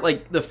just remember,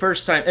 like, the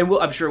first time, and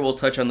I'm sure we'll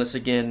touch on this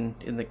again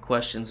in the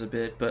questions a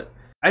bit, but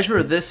I just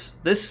remember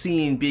this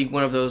scene being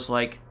one of those,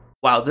 like,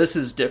 wow, this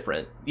is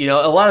different. A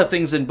lot of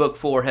things in book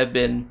 4 have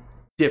been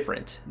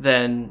different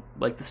than,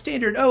 like, the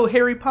standard,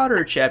 Harry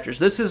Potter chapters.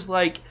 This is,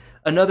 like,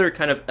 another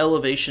kind of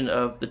elevation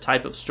of the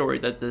type of story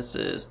that this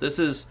is. This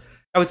is,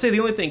 I would say the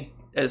only thing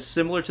as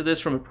similar to this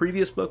from a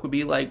previous book would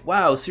be, like,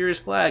 wow, Sirius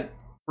Black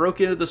broke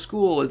into the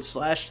school and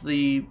slashed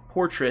the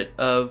portrait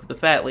of the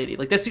fat lady.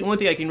 Like, that's the only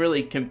thing I can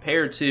really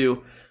compare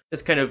to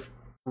this kind of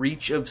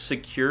breach of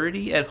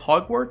security at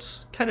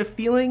Hogwarts kind of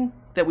feeling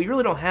that we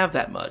really don't have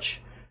that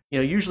much.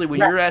 Usually when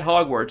you're at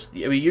Hogwarts,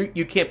 I mean,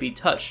 you can't be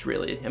touched,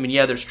 really. I mean,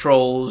 yeah, there's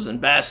trolls and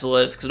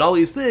basilisks and all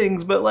these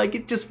things, but, like,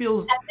 it just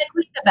feels...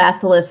 Technically, the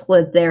basilisk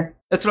lived there.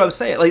 That's what I'm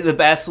saying. Like, the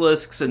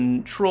basilisks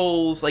and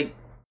trolls, like,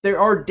 there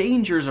are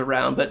dangers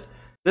around, but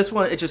this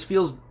one, it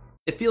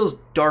feels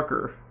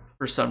darker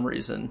for some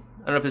reason.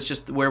 I don't know if it's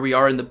just where we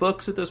are in the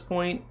books at this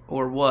point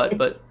or what,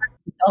 but...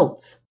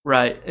 Adults.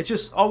 Right. It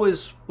just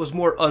always was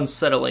more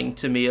unsettling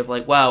to me of,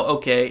 like, wow,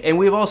 okay. And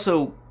we've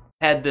also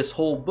had this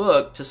whole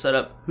book to set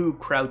up who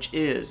Crouch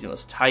is.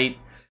 This tight,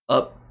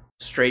 up,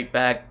 straight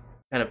back,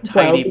 kind of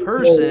tiny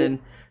person,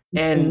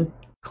 and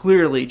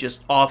clearly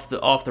just off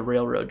the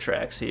railroad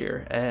tracks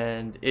here.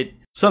 And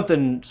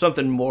something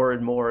more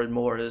and more and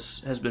more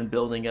has been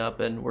building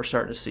up, and we're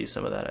starting to see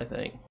some of that, I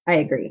think. I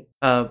agree.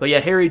 But yeah,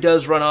 Harry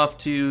does run off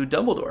to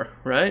Dumbledore,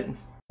 right?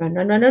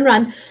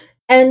 Run.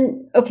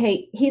 And,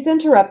 okay, he's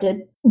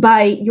interrupted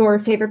by your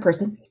favorite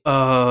person.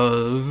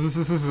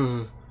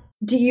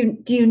 Do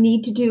you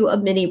need to do a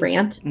mini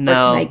rant?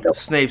 No,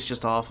 Snape's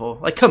just awful.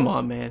 Like, come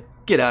on, man.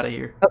 Get out of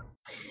here. Okay.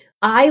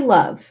 I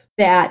love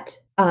that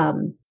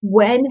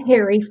when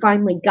Harry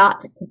finally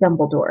got to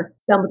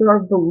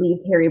Dumbledore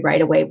believed Harry right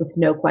away with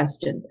no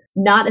question.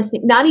 Not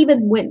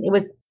even when it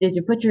was, did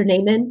you put your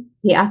name in?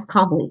 He asked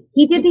calmly.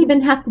 He didn't even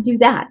have to do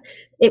that.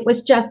 It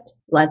was just,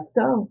 let's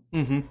go.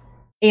 Mm-hmm.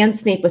 And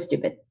Snape was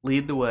stupid.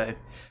 Lead the way.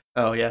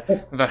 Oh, yeah.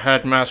 The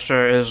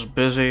headmaster is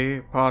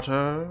busy,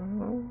 Potter,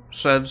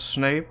 said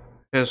Snape,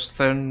 his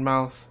thin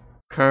mouth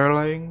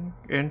curling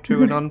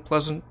into an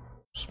unpleasant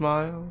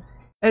smile.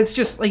 And it's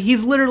just, like,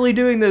 he's literally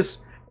doing this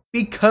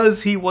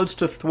because he wants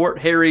to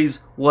thwart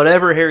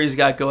whatever Harry's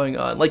got going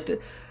on. Like,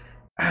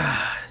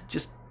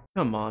 just,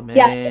 come on, man.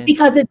 Yeah,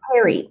 because it's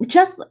Harry.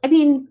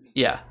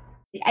 Yeah.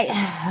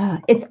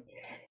 It's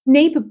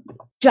Snape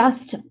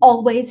just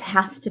always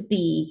has to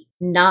be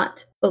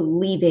not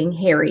believing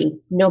Harry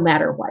no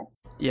matter what.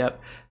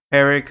 Yep.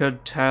 Harry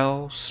could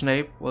tell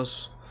Snape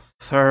was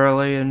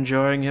thoroughly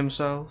enjoying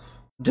himself,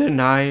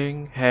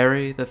 denying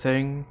Harry the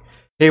thing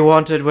he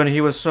wanted when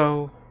he was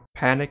so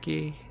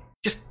panicky.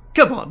 Just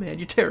come on, man,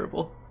 you're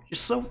terrible.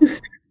 You're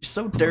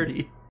so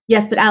dirty.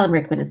 Yes, but Alan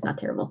Rickman is not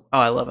terrible. Oh,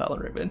 I love Alan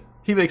Rickman.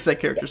 He makes that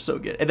character so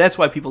good, and that's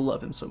why people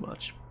love him so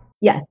much.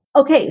 Yes.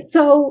 Okay,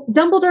 so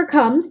Dumbledore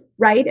comes,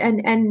 right?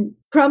 And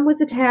Krum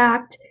was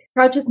attacked,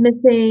 Crouch is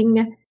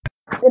missing,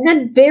 and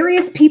then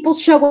various people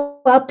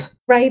show up,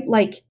 right?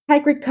 Like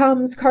Hagrid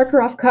comes,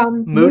 Karkaroff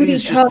comes,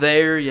 Moody's Moody just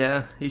there,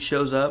 yeah, he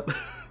shows up.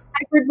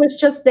 Hagrid was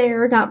just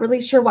there, not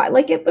really sure why.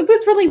 Like, it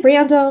was really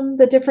random,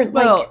 the different,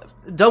 Well,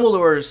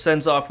 Dumbledore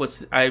sends off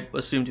what I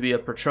assume to be a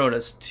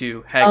Patronus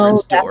to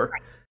Hagrid's door.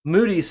 Right.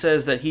 Moody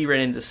says that he ran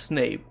into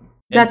Snape.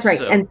 That's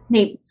right, and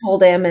Snape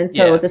told him, and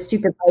so the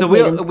stupid... So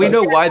we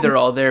know why they're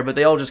all there, but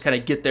they all just kind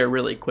of get there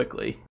really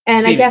quickly. And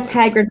seemingly. I guess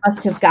Hagrid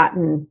must have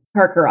gotten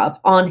Karkaroff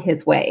on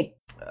his way.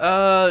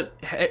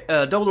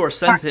 Dumbledore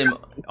sends him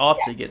off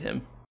to get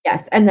him.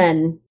 Yes, and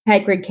then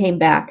Hagrid came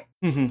back.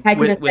 Mm-hmm.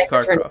 With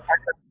Karkaroff.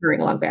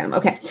 Hurrying along behind him.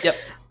 Okay. Yep.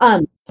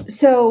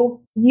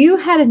 So you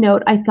had a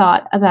note, I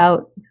thought,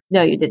 about...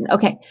 No, you didn't.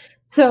 Okay.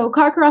 So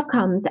Karkaroff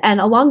comes, and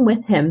along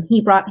with him,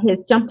 he brought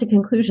his Jump to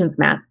Conclusions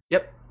map.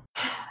 Yep.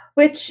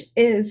 Which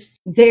is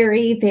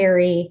very,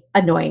 very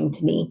annoying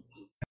to me.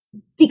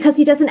 Because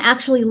he doesn't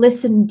actually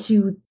listen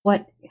to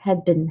what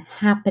had been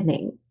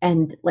happening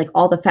and, like,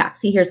 all the facts.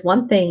 He hears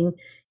one thing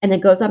and then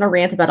goes on a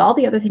rant about all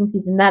the other things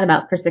he's been mad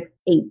about for 6,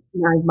 8,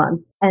 9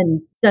 months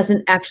and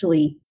doesn't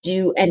actually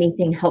do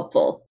anything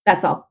helpful.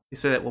 That's all. You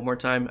say that one more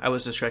time. I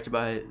was distracted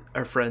by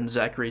our friend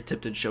Zachary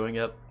Tipton showing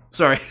up.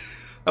 Sorry.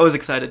 I was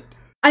excited.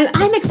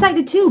 I'm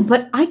excited too,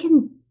 but I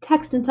can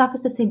text and talk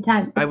at the same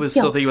time. I was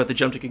still thinking about the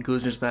Jump to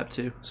Conclusions map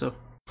too, so.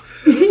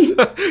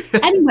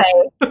 Anyway,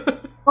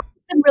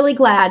 I'm really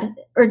glad,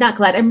 or not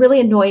glad, I'm really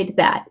annoyed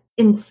that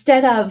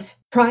instead of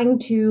trying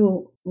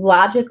to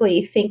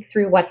logically think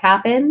through what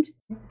happened,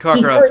 he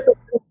heard a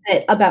little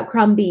bit about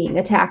Krum being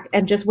attacked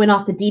and just went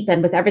off the deep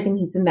end with everything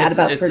he's been mad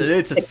about.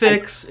 It's a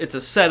fix, it's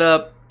a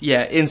setup,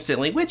 yeah,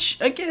 instantly, which,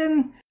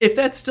 again, if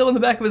that's still in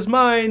the back of his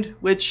mind,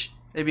 which...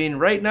 I mean,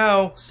 right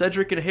now,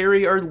 Cedric and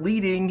Harry are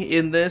leading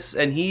in this,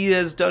 and he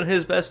has done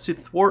his best to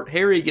thwart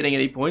Harry getting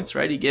any points,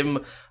 right? He gave him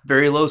a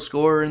very low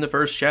score in the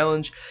first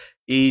challenge.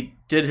 He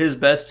did his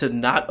best to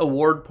not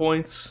award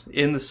points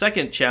in the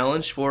second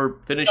challenge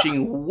for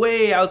finishing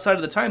way outside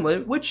of the time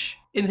limit, which,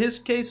 in his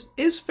case,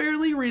 is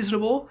fairly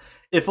reasonable.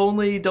 If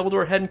only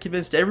Dumbledore hadn't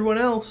convinced everyone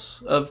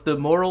else of the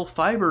moral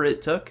fiber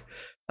it took.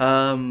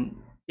 Yeah,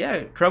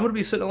 Krum would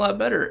be sitting a lot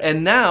better.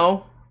 And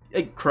now...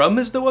 Krum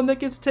is the one that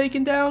gets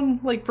taken down,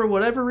 like, for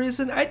whatever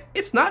reason.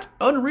 It's not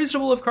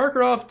unreasonable of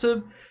Karkaroff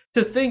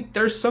to think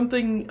there's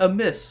something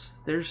amiss.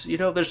 There's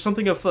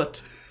something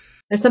afoot.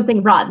 There's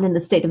something rotten in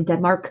the state of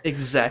Denmark.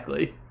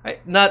 Exactly.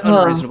 Not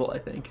unreasonable, I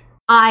think.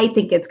 I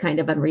think it's kind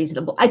of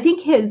unreasonable. I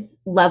think his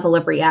level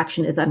of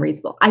reaction is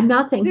unreasonable. I'm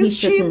not saying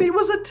his teammate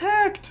was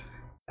attacked.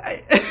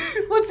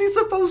 What's he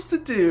supposed to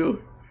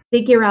do?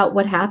 Figure out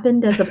what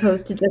happened as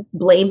opposed to just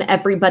blame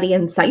everybody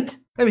in sight?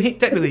 I mean,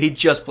 technically, he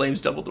just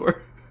blames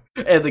Dumbledore.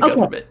 And the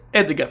government.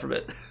 And the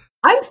government.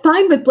 I'm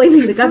fine with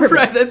blaming the government.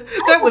 Right,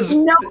 that was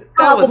no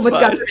problem with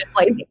government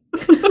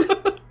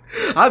blaming.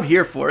 I'm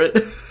here for it.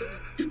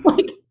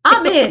 Like,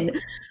 I'm in.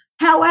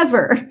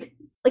 However,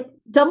 like,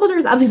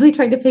 Dumbledore's obviously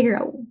trying to figure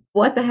out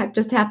what the heck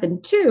just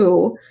happened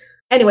too.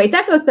 Anyway,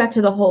 that goes back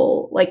to the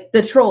whole, like,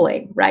 the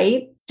trolling,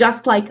 right?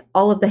 Just like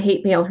all of the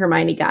hate mail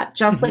Hermione got,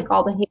 just like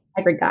all the hate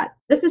Hagrid got.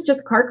 This is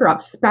just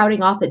Karkaroff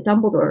spouting off at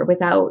Dumbledore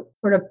without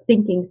sort of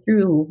thinking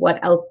through what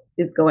else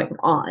is going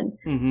on,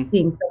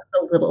 seeing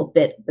just a little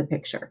bit of the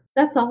picture.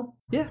 That's all.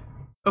 Yeah.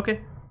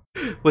 Okay.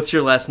 What's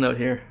your last note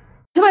here?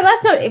 So my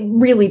last note, it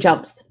really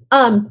jumps.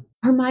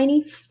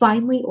 Hermione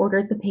finally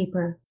ordered the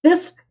paper.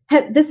 This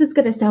is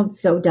going to sound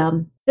so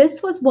dumb.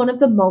 This was one of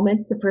the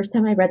moments the first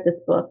time I read this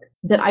book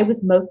that I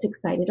was most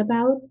excited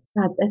about.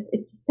 God,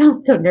 it just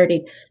sounds so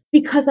nerdy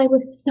because I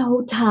was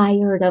so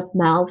tired of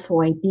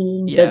Malfoy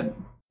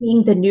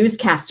being the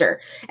newscaster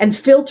and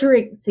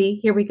filtering. See,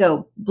 here we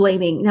go,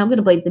 blaming. Now I'm going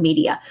to blame the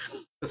media.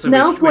 So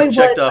we've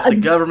checked off the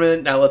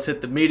government. Now let's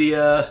hit the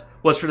media.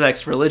 What's for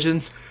next?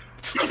 Religion?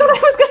 That's what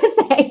I was going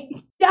to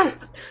say. Yes.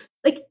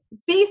 Like,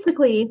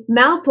 basically,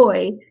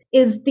 Malfoy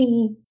is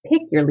the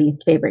pick your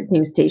least favorite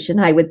news station.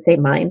 I would say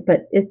mine,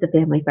 but it's a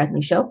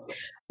family-friendly show.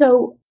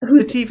 So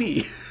who's the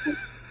TV?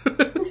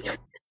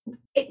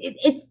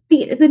 It's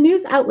the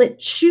news outlet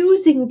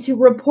choosing to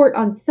report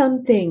on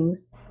some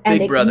things and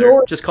Big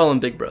Brother. Just call him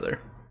Big Brother.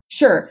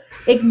 Sure,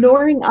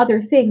 ignoring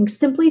other things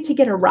simply to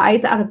get a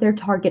rise out of their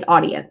target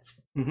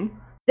audience. Mm-hmm.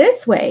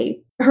 This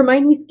way,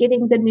 Hermione's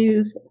getting the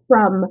news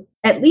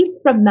at least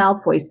from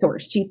Malfoy's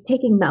source. She's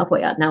taking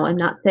Malfoy out. Now, I'm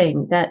not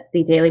saying that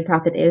the Daily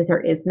Prophet is or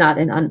is not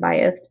an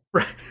unbiased.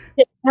 Right.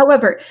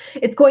 However,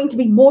 it's going to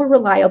be more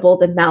reliable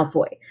than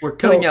Malfoy. We're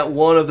cutting out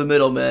one of the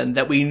middlemen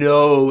that we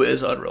know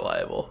is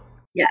unreliable.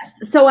 Yes.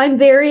 So I'm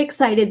very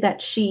excited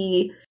that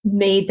she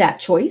made that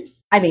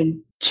choice. I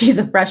mean, she's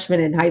a freshman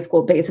in high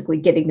school, basically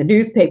getting the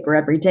newspaper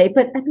every day.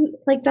 But I mean,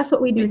 like, that's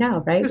what we do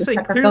now, right? I say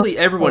clearly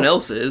everyone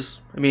else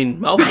is. I mean,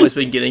 Malfoy's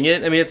been getting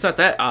it. I mean, it's not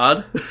that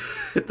odd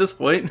at this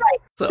point. Right.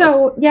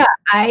 So yeah,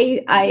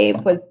 I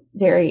was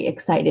very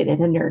excited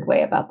in a nerd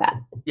way about that.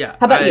 Yeah.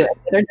 How about you?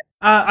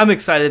 I'm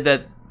excited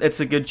that it's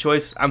a good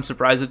choice. I'm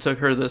surprised it took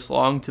her this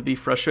long to be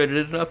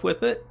frustrated enough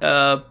with it.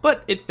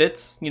 But it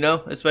fits,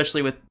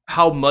 especially with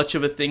how much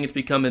of a thing it's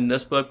become in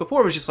this book.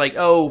 Before it was just like,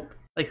 oh,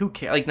 like who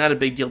cares? Like not a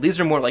big deal. These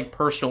are more like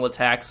personal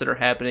attacks that are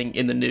happening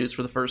in the news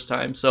for the first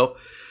time. So,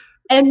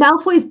 and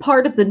Malfoy's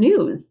part of the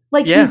news.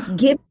 Like he's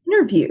giving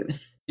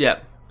interviews.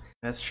 Yeah,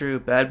 that's true.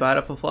 Bad bite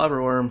off a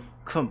flabberworm.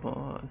 Come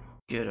on,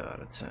 get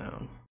out of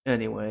town.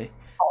 Anyway,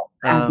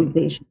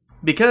 accusation.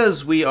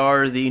 Because we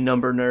are the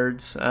number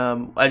nerds,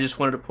 I just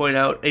wanted to point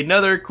out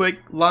another quick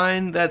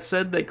line that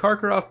said that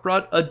Karkaroff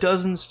brought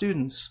 12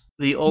 students.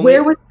 The only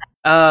Where was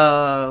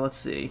that? Let's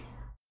see.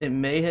 It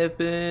may have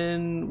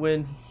been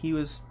when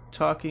Krum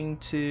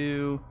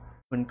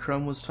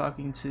was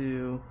talking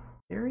to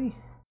Harry.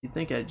 You'd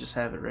think I'd just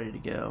have it ready to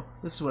go.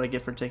 This is what I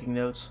get for taking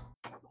notes.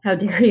 How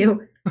dare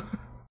you?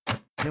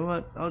 You know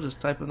what? I'll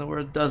just type in the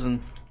word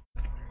dozen.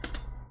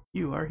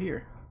 You are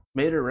here.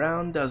 Made it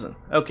around dozen.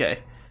 Okay.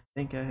 I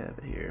think I have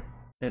it here.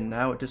 And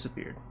now it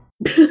disappeared.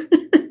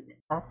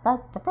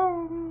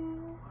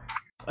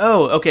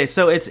 Oh, okay.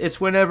 So it's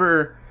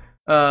whenever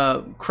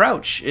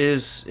Crouch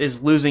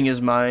is losing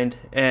his mind,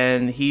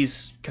 and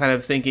he's kind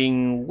of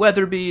thinking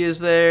Weatherby is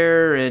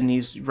there, and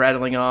he's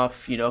rattling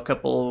off, a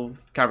couple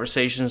of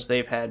conversations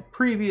they've had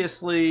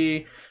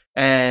previously,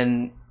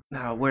 and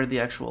now where'd the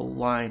actual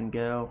line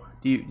go?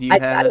 Do you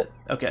have it?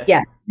 Okay.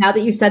 Yeah. Now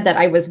that you said that,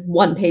 I was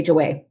one page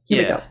away.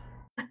 Here we go.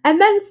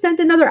 And then sent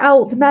another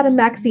owl to Madame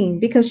Maxine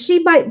because she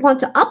might want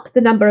to up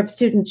the number of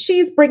students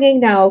she's bringing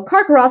now.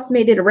 Karkaroff's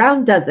made it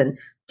around dozen.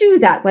 Do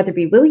that,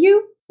 Weatherby, will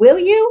you? Will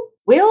you?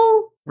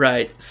 Will?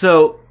 Right.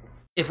 So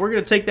if we're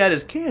going to take that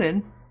as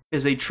canon,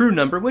 is a true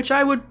number, which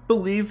I would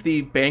believe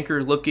the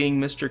banker-looking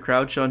Mr.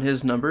 Crouch on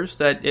his numbers,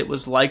 that it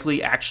was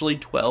likely actually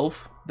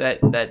 12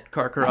 that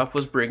Karkaroff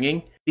was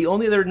bringing. The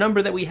only other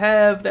number that we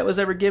have that was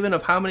ever given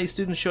of how many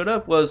students showed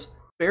up was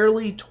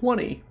barely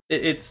 20.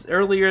 It's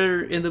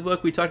earlier in the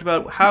book we talked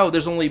about how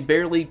there's only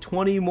barely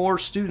 20 more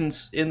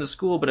students in the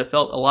school, but it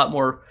felt a lot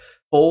more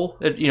full.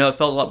 It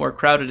felt a lot more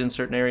crowded in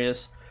certain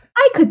areas.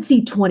 I could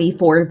see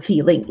 24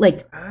 feeling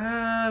like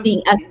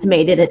being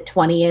estimated at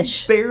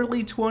 20-ish.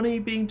 Barely 20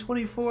 being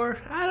 24?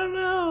 I don't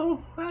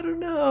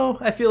know.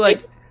 I feel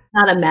like...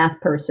 Not a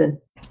math person.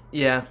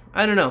 Yeah,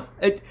 I don't know.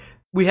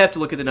 We have to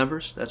look at the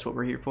numbers. That's what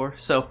we're here for.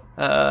 So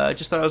I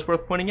just thought it was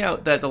worth pointing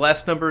out that the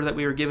last number that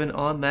we were given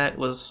on that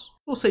was,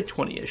 we'll say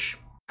 20-ish.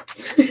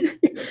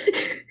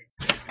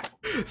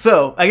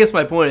 So I guess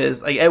my point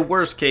is, like, at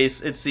worst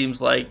case, it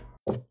seems like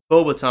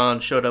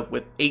Beauxbaton showed up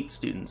with 8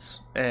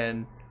 students.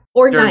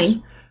 Or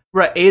 9.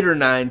 Right, 8 or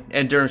 9,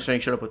 and Durmstrang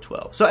showed up with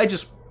 12. So I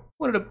just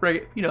wanted to bring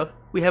it,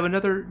 we have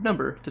another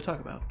number to talk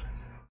about.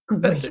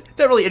 Not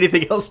really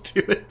anything else to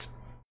it.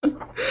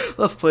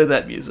 Let's play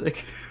that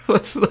music.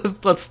 Let's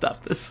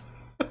stop this.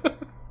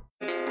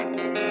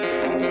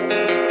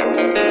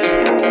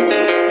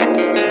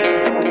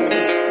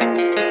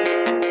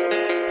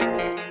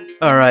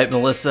 All right,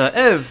 Melissa.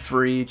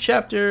 Every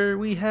chapter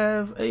we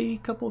have a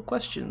couple of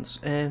questions,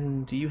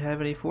 and do you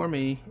have any for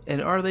me?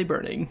 And are they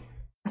burning?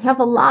 I have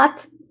a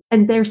lot,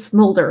 and they're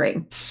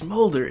smoldering.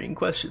 Smoldering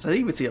questions. I think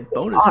we would see a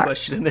bonus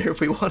question in there if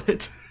we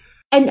wanted.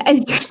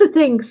 And here's the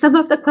thing: some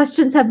of the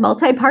questions have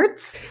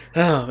multi-parts.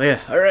 Oh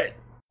yeah, all right.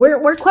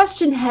 We're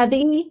question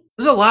heavy.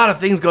 There's a lot of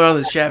things going on in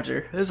this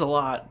chapter. There's a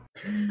lot.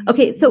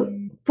 Okay, so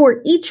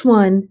for each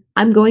one,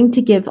 I'm going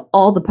to give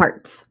all the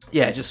parts.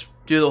 Yeah, just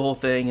do the whole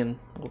thing, and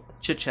we'll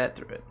chit-chat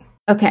through it.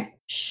 Okay.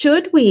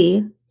 Should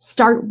we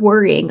start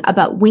worrying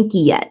about Winky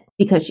yet?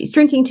 Because she's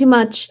drinking too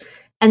much.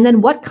 And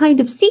then what kind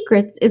of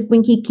secrets is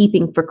Winky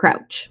keeping for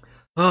Crouch?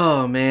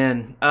 Oh,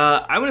 man.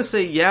 I'm going to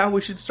say, yeah,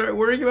 we should start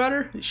worrying about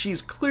her.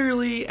 She's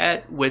clearly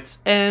at wit's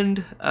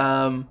end.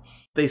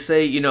 They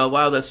say,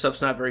 wow, that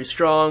stuff's not very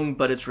strong,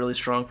 but it's really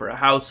strong for a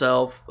house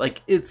elf.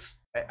 Like,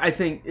 I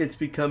think it's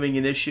becoming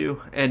an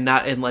issue, and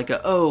not in like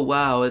oh,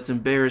 wow, it's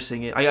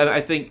embarrassing.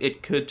 I think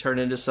it could turn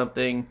into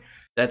something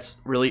that's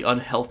really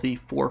unhealthy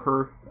for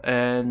her,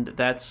 and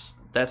that's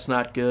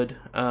not good.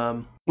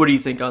 What do you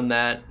think on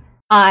that?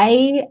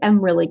 I am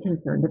really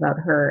concerned about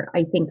her.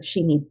 I think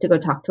she needs to go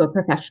talk to a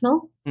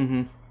professional.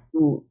 Mm-hmm.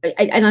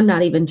 And I'm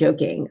not even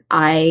joking.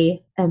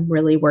 I am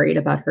really worried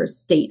about her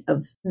state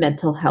of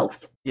mental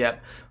health. Yeah.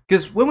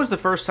 Because when was the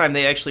first time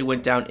they actually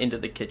went down into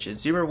the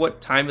kitchens? Do you remember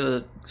what time of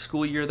the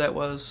school year that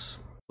was?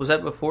 Was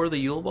that before the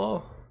Yule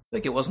Ball? I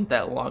think it wasn't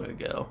that long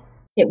ago.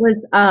 It was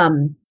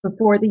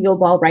before the Yule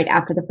Ball, right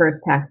after the first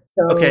test.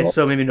 So, okay,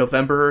 so maybe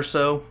November or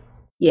so?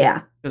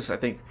 Yeah. Because I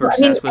think first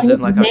test was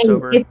in like May,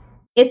 October.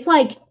 It's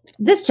like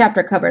this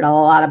chapter covered a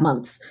lot of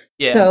months.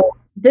 Yeah. So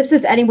this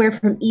is anywhere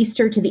from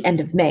Easter to the end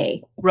of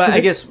May. Right, So I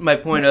guess my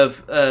point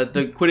of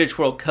the Quidditch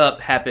World Cup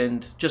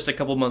happened just a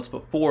couple months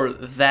before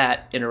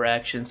that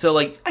interaction. So,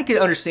 like, I could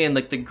understand,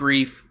 like, the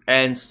grief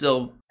and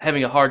still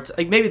having a hard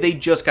like maybe they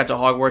just got to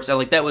Hogwarts and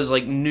like that was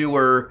like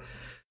newer,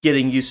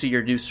 getting used to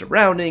your new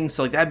surroundings,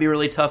 so like that'd be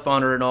really tough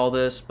on her and all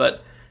this,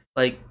 but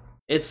like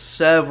it's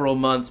several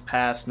months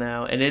past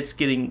now and it's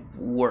getting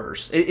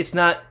worse. It's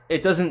not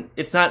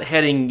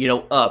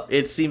heading, up.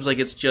 It seems like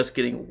it's just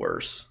getting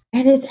worse.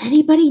 And is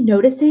anybody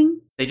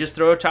noticing? They just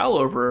throw a towel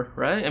over her,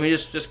 right? I mean,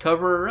 just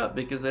cover her up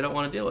because they don't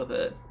want to deal with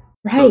it.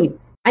 Right. So,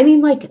 I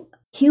mean, like,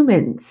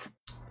 humans.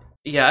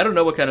 Yeah, I don't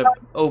know what kind of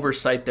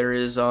oversight there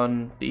is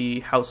on the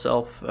house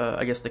elf,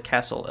 I guess the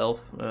castle elf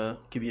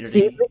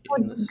community.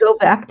 So go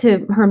back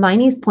to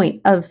Hermione's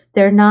point of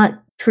they're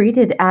not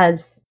treated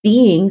as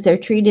beings, they're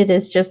treated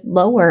as just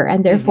lower,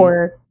 and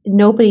therefore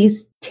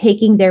nobody's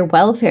taking their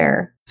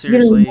welfare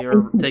seriously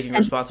or taking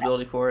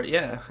responsibility for it.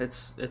 Yeah,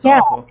 it's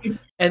awful.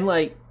 And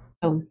like,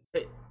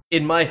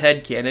 in my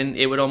headcanon,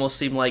 it would almost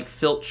seem like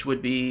Filch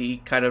would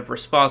be kind of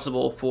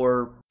responsible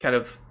for kind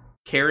of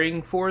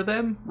caring for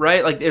them,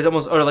 right? Like it's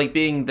almost, or like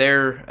being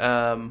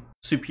their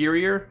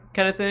superior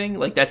kind of thing.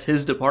 Like that's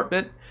his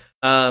department,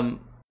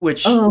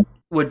 which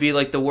would be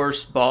like the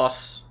worst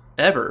boss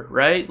ever,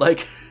 right?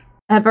 Like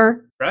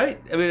ever, right?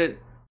 I mean,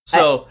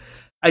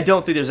 I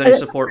don't think there's any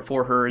support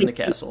for her in the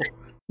castle.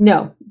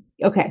 No.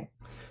 Okay.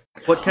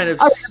 What kind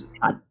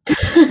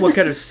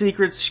of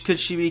secrets could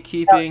she be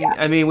keeping?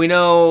 I mean, we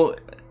know.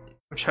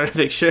 I'm trying to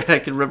make sure I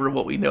can remember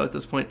what we know at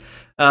this point.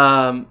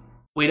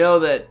 We know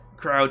that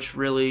Crouch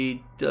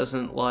really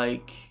doesn't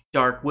like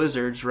dark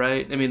wizards,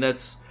 right? I mean,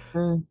 that's.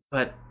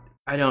 But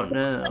I don't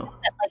know.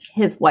 Like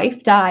his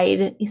wife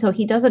died, so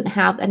he doesn't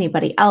have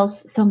anybody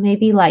else. So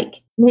maybe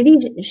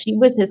she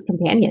was his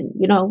companion.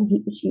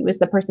 She was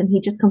the person he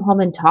just come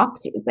home and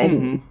talk to.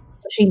 And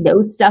she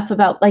knows stuff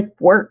about like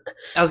work.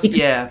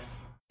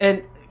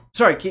 And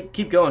sorry,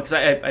 keep going because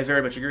I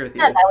very much agree with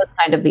you. Yeah, that was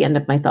kind of the end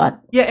of my thought.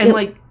 Yeah, and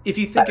like if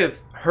you think of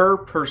her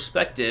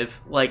perspective,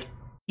 like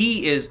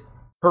he is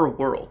her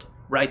world,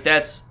 right?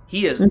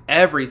 He is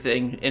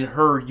everything in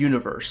her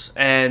universe,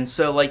 and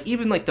so like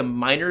even like the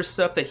minor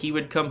stuff that he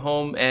would come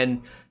home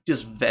and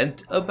just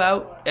vent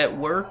about at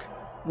work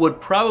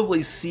would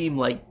probably seem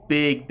like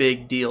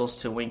big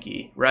deals to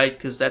Winky, right?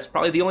 Because that's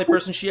probably the only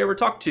person she ever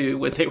talked to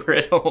when they were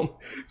at home.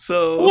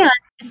 So yeah.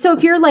 So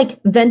if you're like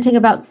venting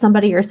about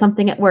somebody or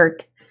something at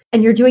work,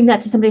 and you're doing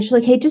that to somebody, she's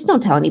like, "Hey, just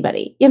don't tell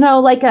anybody."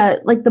 Like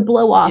the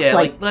blow off. Yeah,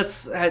 like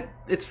let's.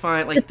 It's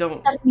fine. Like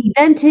don't. Just be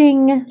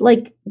venting.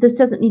 Like this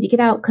doesn't need to get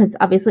out because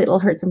obviously it'll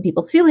hurt some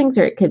people's feelings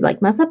or it could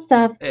like mess up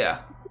stuff. Yeah.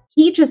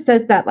 He just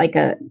says that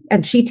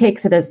and she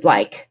takes it as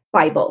like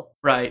Bible.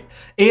 Right,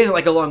 and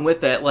like along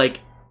with that, like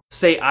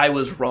say I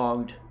was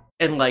wronged,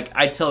 and like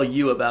I tell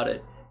you about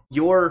it,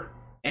 your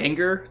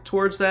anger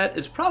towards that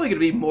is probably going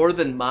to be more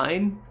than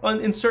mine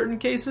in certain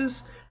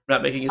cases. I'm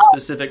not making a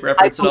specific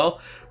reference at all,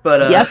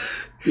 but yep.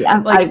 Yeah,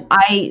 like,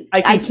 I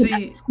can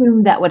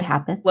assume that would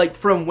happen. Like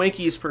from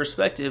Winky's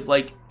perspective,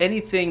 like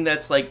anything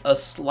that's like a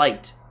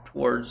slight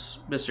towards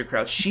Mr.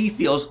 Crouch, she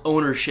feels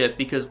ownership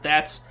because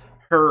that's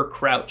her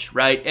Crouch,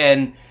 right?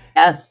 And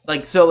yes,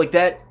 like so, like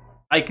that,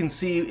 I can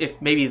see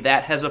if maybe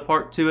that has a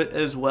part to it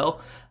as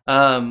well.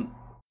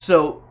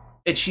 So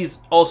and she's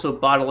also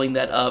bottling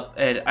that up,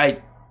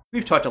 and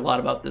we've talked a lot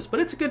about this, but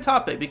it's a good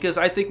topic because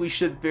I think we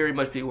should very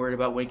much be worried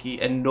about Winky,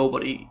 and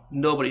nobody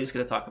is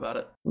going to talk about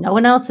it. No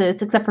one else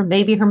is, except for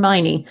maybe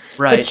Hermione.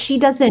 Right. But she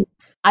doesn't.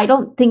 I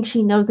don't think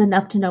she knows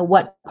enough to know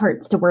what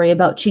parts to worry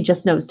about. She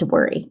just knows to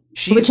worry,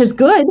 which is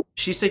good.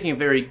 She's taking a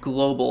very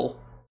global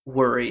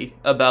worry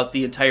about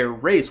the entire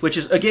race, which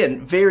is,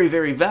 again, very,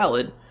 very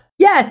valid.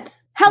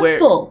 Yes,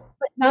 helpful,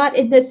 but not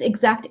in this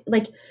exact,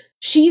 like,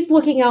 she's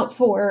looking out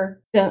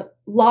for the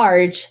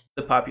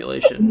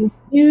population. If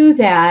you do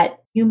that,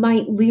 you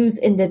might lose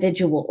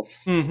individuals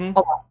along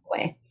the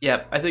way.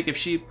 Yeah, I think if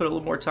she put a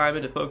little more time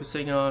into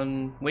focusing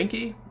on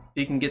Winky,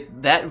 you can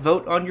get that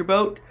vote on your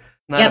boat.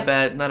 Not a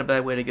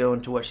bad way to go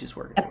into what she's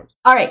working towards.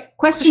 All right,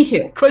 question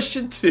 2.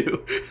 Question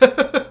 2.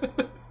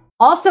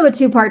 Also a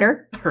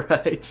two-parter. All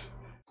right.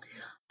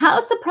 How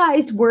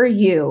surprised were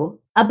you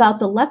about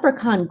the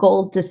leprechaun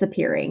gold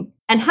disappearing?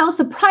 And how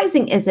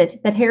surprising is it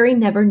that Harry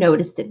never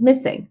noticed it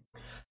missing?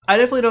 I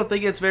definitely don't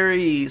think it's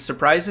very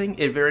surprising.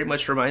 It very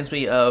much reminds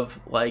me of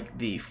like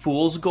the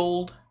fool's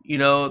gold,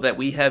 that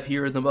we have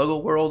here in the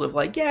Muggle world of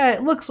like, yeah,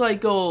 it looks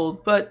like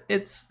gold, but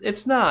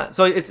it's not.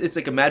 So it's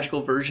like a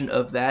magical version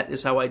of that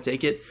is how I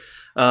take it.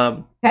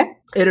 Okay. And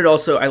it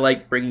also, I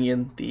like bringing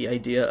in the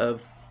idea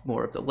of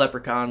more of the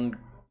leprechaun.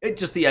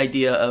 Just the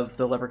idea of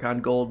the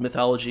leprechaun gold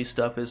mythology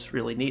stuff is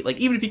really neat. Like,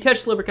 even if you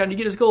catch the leprechaun, you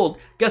get his gold.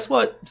 Guess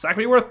what? It's not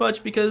going to be worth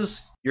much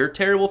because you're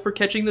terrible for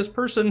catching this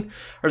person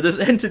or this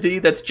entity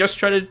that's just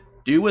trying to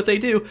do what they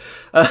do.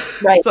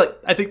 Right. So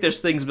I think there's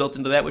things built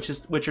into that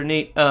which are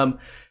neat.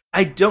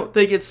 I don't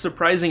think it's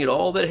surprising at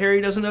all that Harry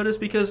doesn't notice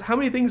because how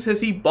many things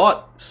has he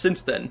bought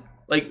since then?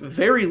 Like,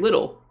 very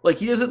little. Like,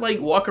 he doesn't,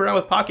 like, walk around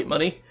with pocket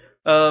money.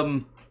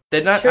 They're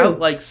not out,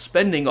 like,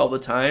 spending all the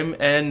time,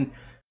 and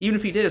even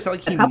if he did, it's not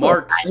like he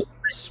marks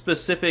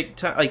specific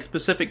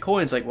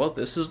coins. Like, well,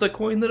 this is the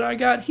coin that I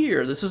got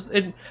here. This is,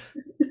 and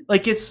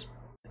like,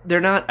 they're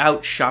not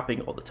out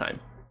shopping all the time.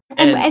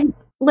 And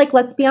like,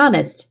 let's be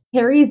honest,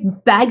 Harry's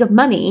bag of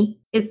money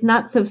is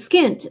not so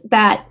skint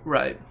that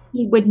Right.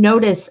 he would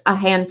notice a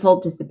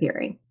handful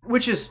disappearing.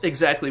 Which is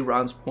exactly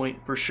Ron's point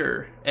for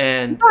sure.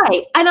 And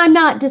Right. And I'm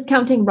not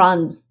discounting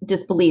Ron's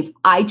disbelief.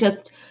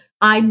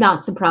 I'm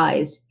not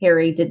surprised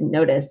Harry didn't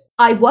notice.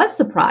 I was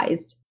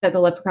surprised that the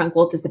leprechaun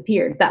gold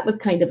disappeared. That was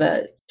kind of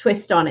a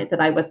twist on it that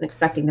I wasn't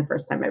expecting the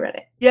first time I read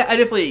it. yeah,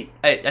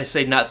 I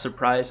say not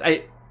surprised.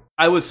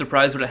 I was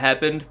surprised when it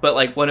happened, but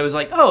like when it was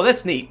like, oh,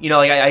 that's neat. You know,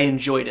 like I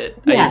enjoyed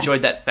it. Yeah. I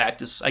enjoyed that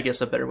fact is, I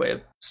guess, a better way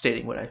of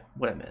stating what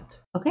I meant.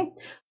 Okay.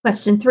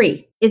 Question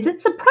 3. Is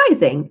it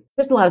surprising?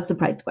 There's a lot of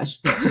surprised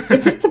questions.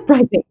 Is it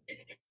surprising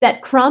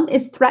that Krum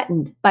is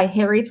threatened by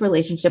Harry's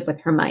relationship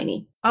with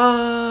Hermione?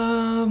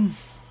 I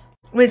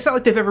mean, it's not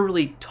like they've ever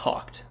really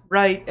talked,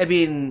 right? I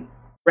mean,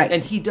 Right.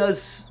 and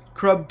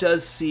Crumb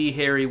does see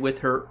Harry with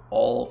her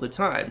all the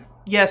time.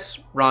 Yes,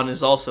 Ron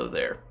is also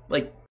there.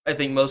 Like, I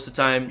think most of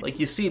the time, like,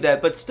 you see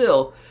that, but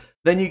still,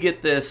 then you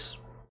get this,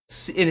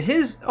 in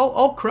his,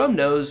 all Crumb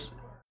knows,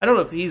 I don't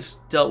know if he's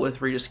dealt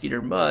with Rita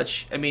Skeeter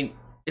much. I mean,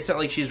 it's not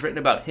like she's written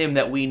about him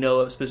that we know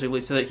of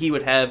specifically so that he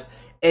would have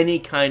any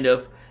kind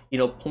of,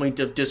 point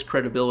of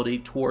discredibility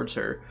towards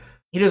her.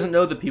 He doesn't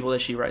know the people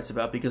that she writes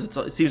about because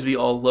it seems to be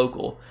all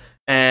local.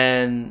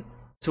 And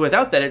so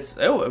without that, it's,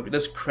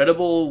 this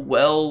credible,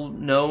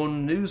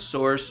 well-known news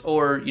source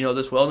or,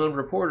 this well-known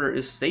reporter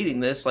is stating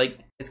this. Like,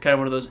 it's kind of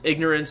one of those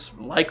ignorance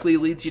likely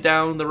leads you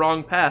down the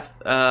wrong path,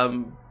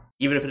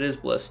 even if it is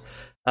bliss.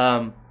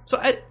 So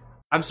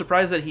I'm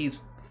surprised that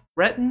he's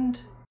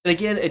threatened. And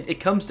again, it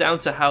comes down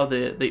to how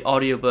the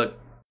audiobook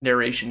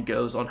narration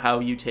goes on how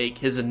you take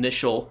his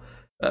initial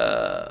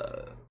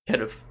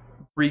kind of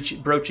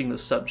broaching the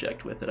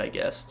subject with it, I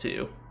guess,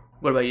 too.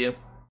 What about you?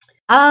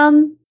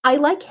 I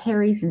like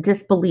Harry's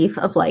disbelief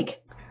of,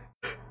 like,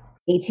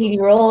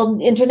 18-year-old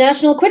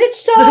international Quidditch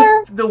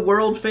star. The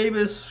world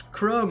famous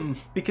Krum,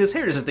 because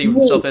Harry doesn't think of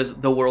himself as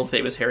the world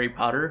famous Harry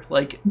Potter,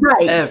 like,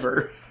 right.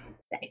 ever.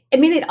 I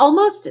mean, it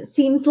almost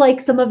seems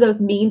like some of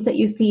those memes that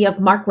you see of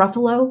Mark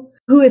Ruffalo,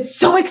 who is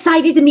so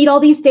excited to meet all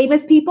these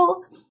famous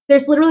people.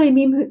 There's literally a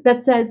meme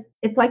that says,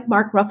 it's like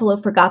Mark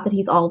Ruffalo forgot that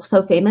he's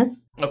also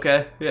famous.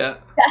 Okay, yeah.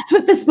 That's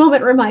what this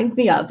moment reminds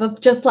me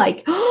of just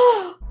like,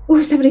 oh,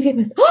 somebody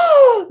famous.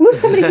 Oh,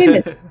 somebody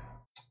famous.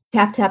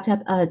 Tap, tap,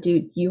 tap.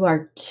 Dude, you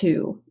are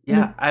 2.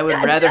 Yeah, I would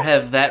rather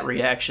have that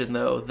reaction,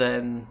 though,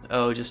 than,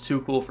 just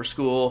too cool for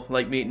school,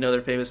 like meeting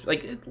other famous,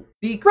 like,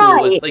 be cool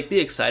Right. with, like, be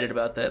excited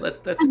about that.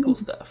 That's cool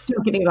stuff.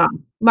 Don't get me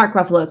wrong. Mark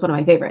Ruffalo is one of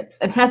my favorites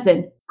and has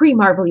been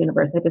pre-Marvel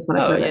Universe. I just want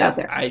to throw that out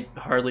there. I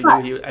hardly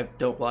knew I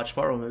don't watch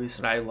Marvel movies,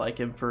 and I like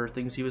him for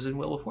things he was in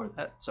well before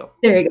that, so.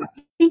 There you go.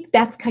 I think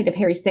that's kind of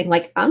Harry's thing.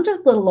 Like, I'm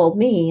just little old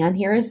me, and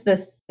here is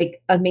this,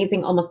 like,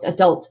 amazing, almost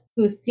adult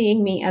who's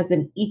seeing me as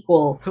an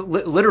equal.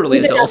 Literally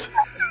adult.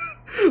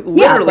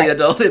 Literally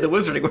adult in the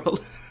wizarding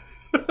world.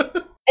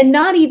 And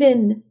not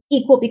even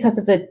equal because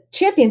of the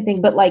champion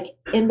thing, but like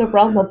in the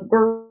realm of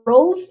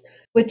girls,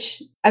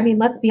 which, I mean,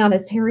 let's be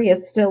honest, Harry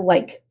is still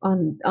like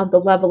on the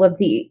level of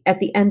at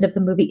the end of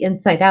the movie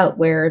Inside Out,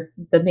 where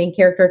the main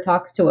character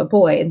talks to a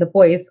boy and the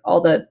boys, all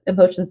the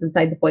emotions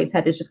inside the boy's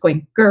head is just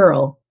going,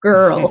 girl,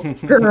 girl,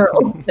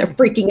 girl. They're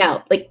freaking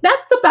out. Like,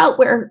 that's about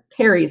where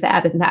Harry's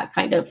at in that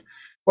kind of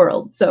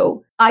world.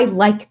 So I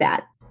like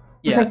that.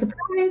 Yeah. Was I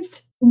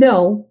surprised?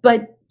 No,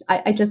 but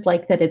I just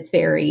like that it's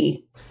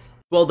very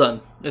well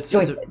done. It's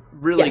a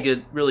really Yeah.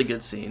 really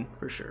good scene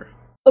for sure.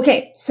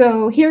 Okay,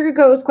 so here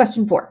goes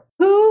question 4.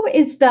 Who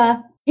is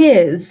the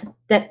his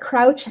that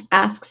Crouch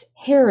asks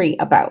Harry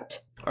about?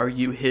 Are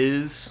you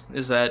his?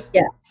 Is that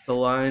Yes. the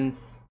line?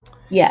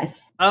 Yes.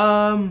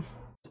 Or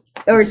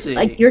let's see.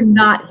 like, you're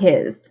not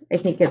his. I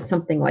think it's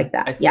something like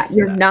that.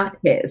 You're not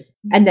his.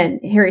 And then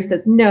Harry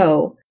says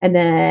no. And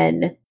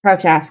then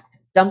Crouch asks,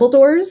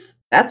 Dumbledore's?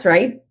 That's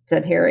right,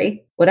 said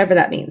Harry. Whatever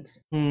that means.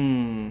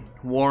 Warn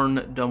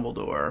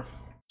Dumbledore.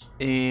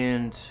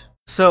 And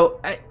so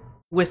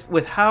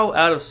with how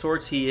out of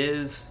sorts he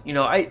is,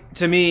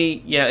 to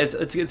me,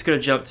 it's gonna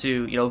jump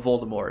to,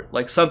 Voldemort.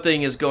 Like,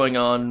 something is going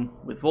on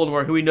with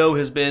Voldemort, who we know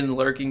has been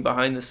lurking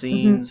behind the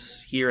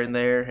scenes here and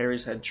there.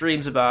 Harry's had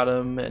dreams about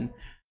him, and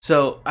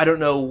so I don't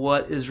know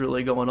what is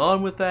really going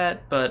on with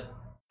that, but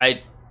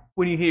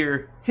when you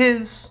hear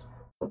his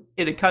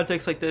in a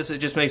context like this, it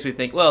just makes me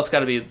think, well, it's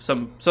got to be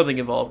something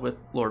involved with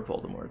Lord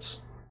Voldemort's.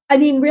 I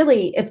mean,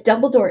 really, if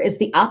Dumbledore is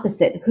the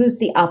opposite, who's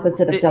the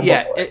opposite of Dumbledore?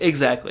 Yeah,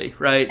 exactly,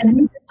 right? And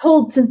we've been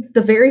told since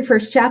the very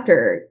first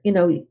chapter,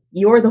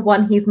 you're the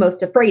one he's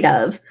most afraid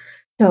of.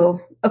 So,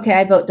 okay,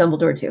 I vote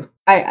Dumbledore too.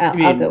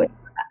 I'll go with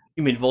that.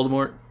 You mean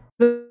Voldemort?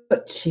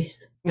 But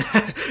jeez.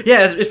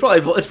 Yeah, it's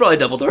probably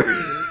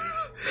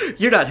Dumbledore.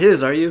 You're not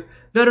his, are you?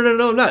 No,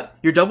 I'm not.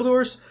 You're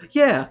Dumbledore's?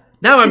 Yeah.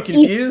 Now I'm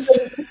confused.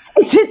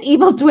 It's his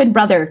evil twin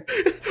brother.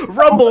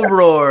 Rumble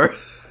roar.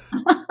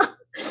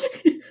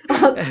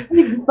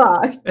 Pig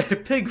fart.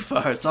 Pig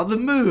farts on the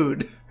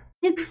moon.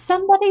 Did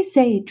somebody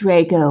say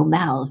Draco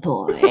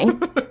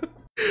Malfoy?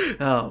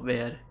 Oh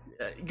man,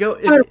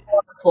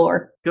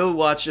 floor. Go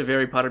watch a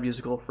Harry Potter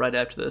musical right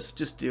after this.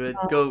 Just do it.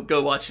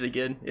 Go watch it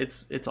again.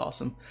 It's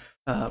awesome.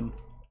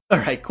 All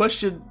right,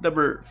 question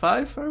number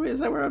 5. Are we? Is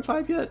that we're on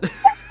 5 yet?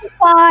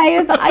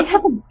 5. I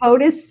have a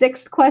bonus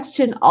 6th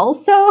question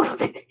also.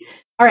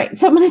 All right,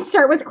 so I'm going to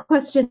start with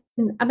question.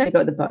 I'm going to go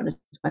with the bonus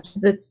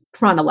questions. It's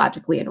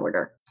chronologically in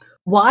order.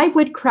 Why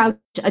would Crouch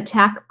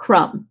attack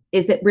Krum?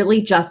 Is it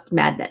really just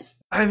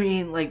madness? I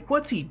mean, like,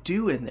 what's he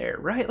doing there,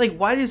 right? Like,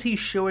 why is he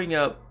showing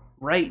up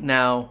right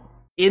now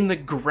in the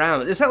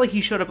ground? It's not like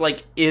he showed up,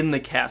 like, in the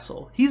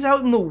castle. He's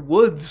out in the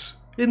woods.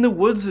 In the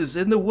woodsies.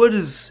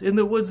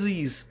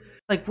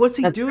 Like, what's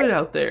he doing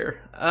out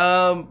there?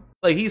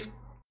 Like, he's,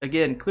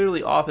 again,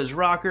 clearly off his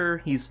rocker.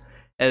 He's,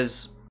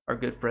 as our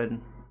good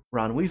friend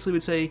Ron Weasley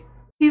would say,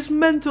 he's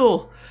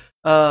mental.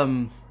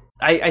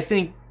 I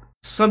think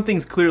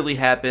something's clearly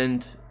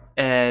happened,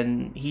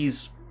 and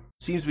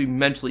seems to be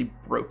mentally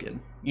broken.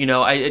 You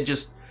know,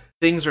 synapses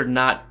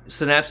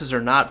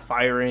are not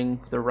firing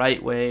the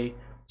right way.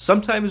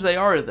 Sometimes they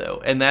are,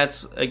 though, and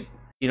that's,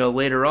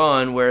 later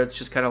on where it's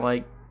just kind of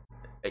like,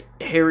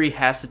 Harry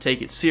has to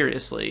take it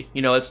seriously.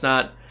 You know, it's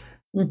not,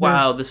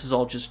 wow, this is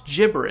all just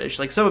gibberish.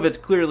 Like, some of it's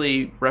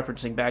clearly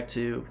referencing back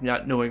to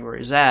not knowing where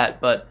he's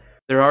at, but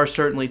there are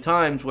certainly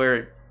times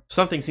where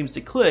something seems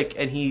to click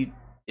and he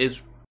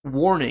is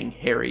warning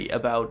Harry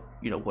about,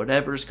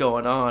 whatever's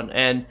going on.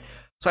 And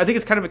so I think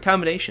it's kind of a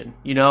combination.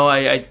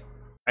 I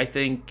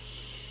think,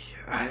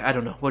 I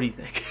don't know. What do you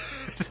think?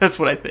 That's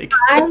what I think.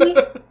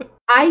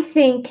 I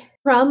think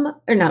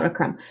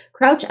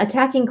Crouch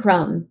attacking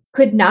Krum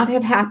could not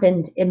have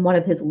happened in one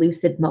of his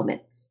lucid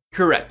moments.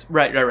 Correct.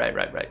 Right.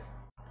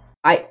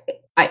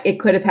 It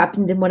could have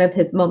happened in one of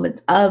his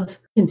moments of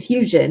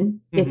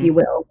confusion, if you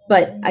will,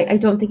 but I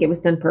don't think it was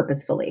done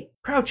purposefully.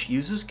 Crouch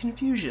uses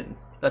confusion.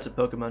 That's a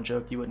Pokemon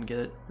joke. You wouldn't get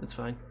it. It's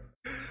fine.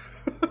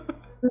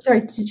 I'm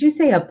sorry, did you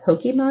say a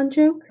Pokemon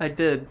joke? I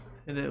did,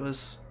 and it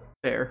was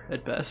fair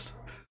at best.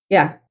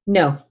 Yeah,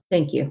 no,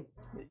 thank you.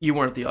 You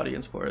weren't the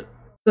audience for it.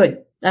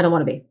 Good. I don't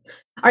want to be.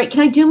 All right,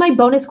 can I do my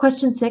bonus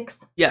question 6?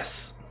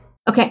 Yes.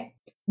 Okay.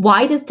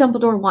 Why does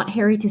Dumbledore want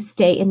Harry to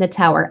stay in the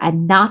tower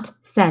and not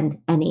send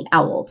any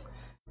owls?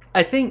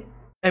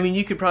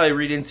 You could probably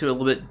read into a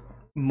little bit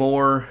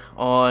more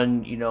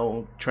on,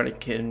 trying to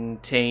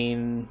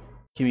contain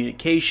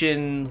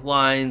communication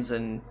lines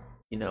and,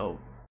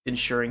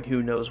 ensuring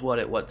who knows what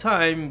at what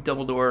time.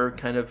 Dumbledore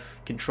kind of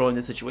controlling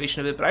the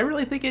situation a bit. But I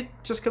really think it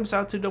just comes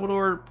out to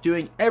Dumbledore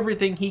doing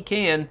everything he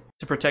can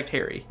to protect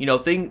Harry.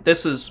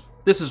 This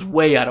is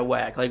way out of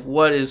whack. Like,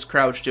 what is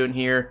Crouch doing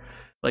here?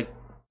 Like,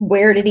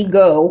 where did he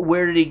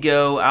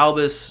go?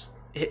 Albus,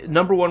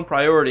 number one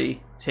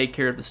priority, take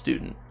care of the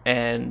student.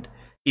 And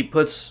he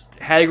puts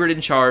Hagrid in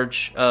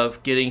charge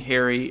of getting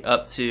Harry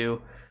up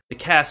to the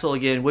castle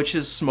again, which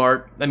is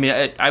smart. I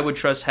mean, I would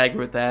trust Hagrid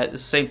with that.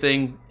 It's the same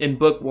thing in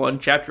book 1,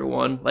 chapter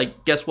 1.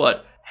 Like, guess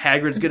what?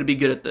 Hagrid's going to be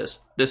good at this.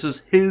 This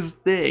is his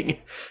thing.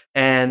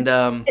 And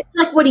it's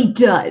like what he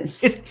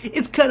does.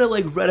 It's kind of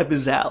like right up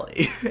his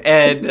alley.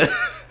 And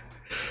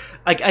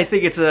I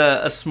think it's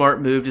a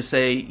smart move to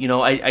say,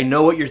 I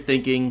know what you're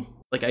thinking.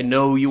 Like, I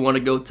know you want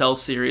to go tell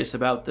Sirius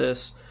about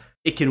this.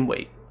 It can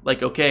wait.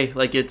 Like, okay,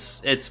 like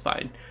it's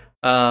fine.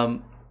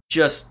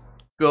 Just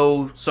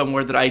go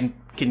somewhere that I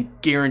can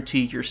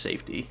guarantee your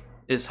safety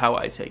is how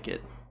I take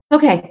it.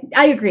 Okay,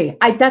 I agree.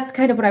 That's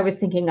kind of what I was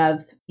thinking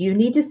of. You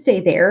need to stay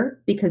there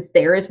because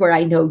there is where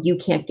I know you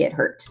can't get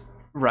hurt.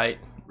 Right.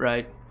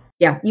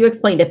 Yeah, you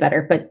explained it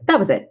better, but that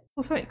was it.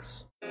 Well,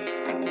 thanks.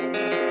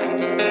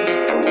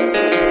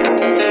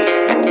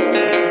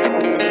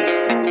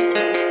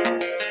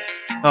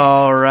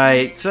 All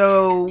right,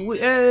 so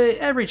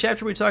every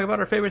chapter we talk about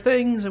our favorite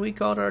things, and we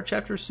called our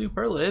chapter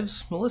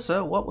Superlatives.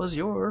 Melissa, what was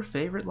your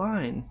favorite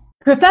line?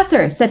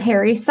 Professor, said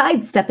Harry,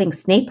 sidestepping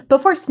Snape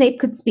before Snape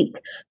could speak.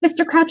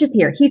 Mr. Crouch is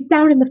here. He's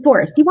down in the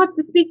forest. He wants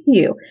to speak to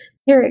you.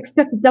 Harry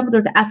expected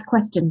Dumbledore to ask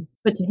questions,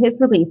 but to his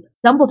relief,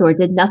 Dumbledore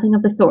did nothing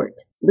of the sort.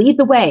 Lead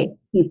the way,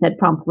 he said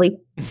promptly.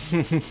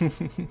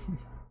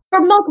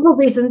 For multiple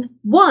reasons.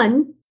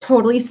 One,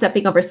 totally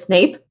stepping over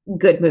Snape.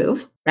 Good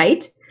move,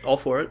 right? All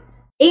for it.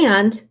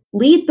 And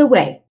lead the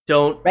way.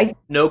 Right?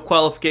 No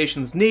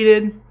qualifications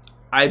needed.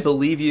 I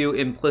believe you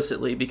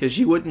implicitly because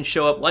you wouldn't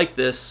show up like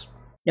this.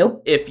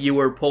 Nope. If you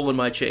were pulling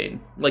my chain.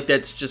 Like,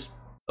 that's just,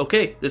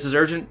 okay, this is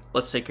urgent.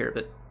 Let's take care of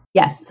it.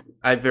 Yes.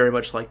 I very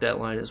much like that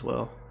line as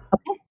well.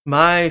 Okay.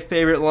 My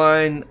favorite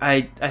line,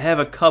 I have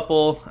a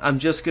couple. I'm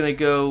just going to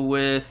go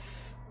with...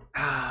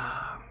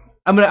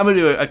 I'm gonna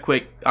do a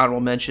quick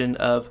honorable mention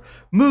of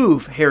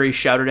 "Move!" Harry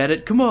shouted at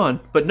it. Come on!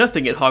 But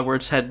nothing at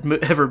Hogwarts had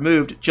ever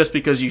moved just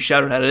because you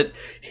shouted at it.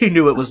 He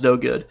knew it was no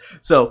good.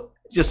 So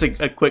just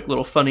a quick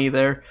little funny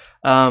there.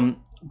 But I'm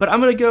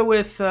gonna go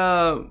with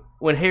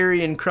when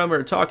Harry and Krum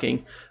are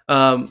talking,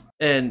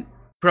 and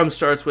Krum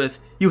starts with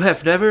 "You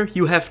have never,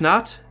 you have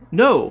not."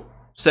 "No,"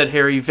 said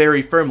Harry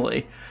very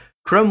firmly.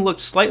 Krum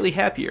looked slightly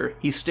happier.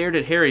 He stared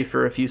at Harry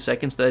for a few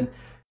seconds, then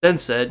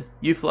said,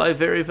 "You fly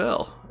very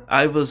well.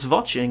 I was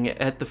watching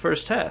at the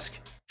first task."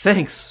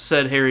 "Thanks,"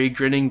 said Harry,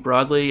 grinning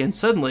broadly, and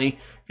suddenly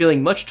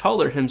feeling much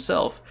taller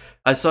himself.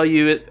 I saw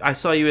you at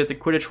the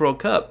Quidditch World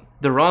Cup.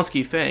 The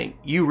Wronski Fang,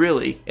 you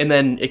really. And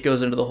then it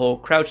goes into the whole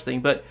Crouch thing.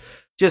 But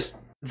just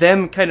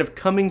them kind of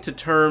coming to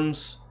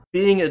terms,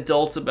 being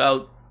adults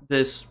about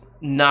this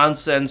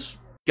nonsense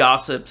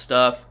gossip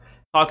stuff,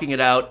 talking it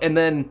out, and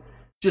then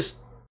just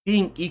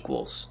being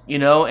equals, you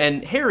know?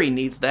 And Harry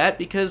needs that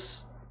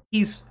because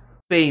he's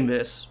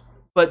famous.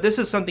 But this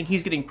is something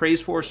he's getting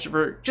praised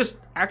for just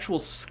actual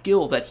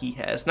skill that he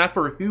has, not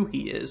for who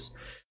he is.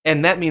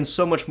 And that means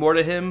so much more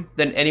to him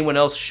than anyone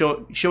else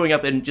showing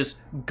up and just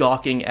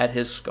gawking at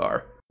his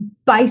scar.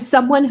 By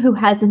someone who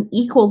has an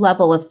equal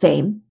level of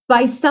fame,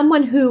 by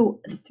someone who,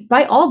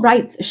 by all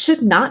rights,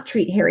 should not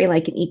treat Harry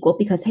like an equal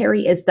because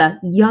Harry is the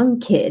young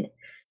kid.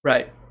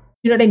 Right.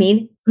 You know what I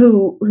mean?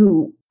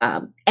 Who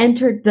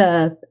entered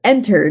the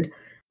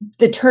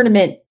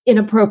tournament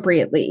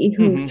inappropriately,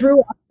 who threw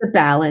off the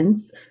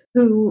balance,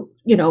 who,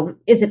 you know,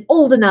 isn't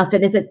old enough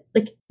and isn't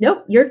like,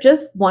 nope, you're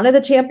just one of the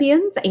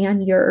champions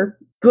and you're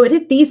good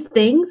at these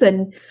things.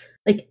 And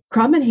like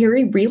Krum and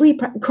Harry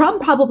Krum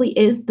probably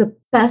is the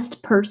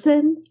best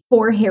person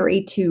for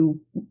Harry to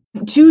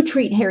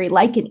treat Harry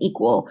like an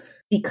equal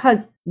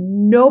because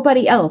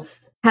nobody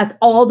else has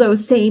all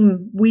those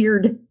same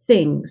weird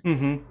things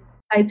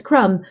besides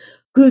Krum,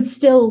 who's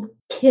still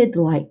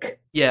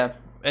kid-like. Yeah.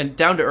 And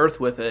down to earth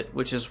with it,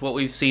 which is what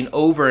we've seen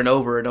over and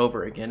over and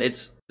over again.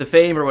 It's the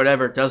fame or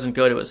whatever doesn't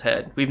go to his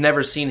head. We've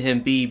never seen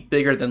him be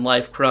bigger than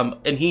life Krum,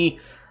 and he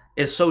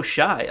is so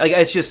shy. Like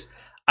it's just,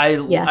 I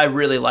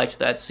really liked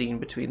that scene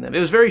between them. It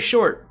was very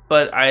short,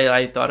 but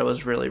I thought it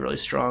was really, really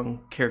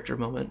strong character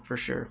moment for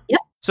sure.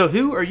 Yep. So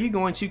who are you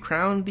going to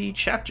crown the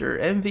chapter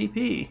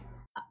MVP?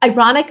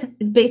 Ironic,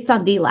 based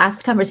on the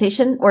last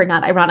conversation, or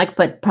not ironic,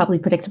 but probably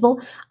predictable.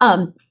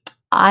 I'm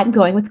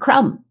going with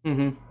Krum.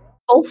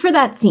 Both for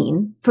that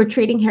scene, for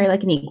treating Harry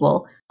like an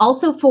equal,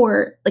 also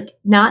for like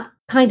not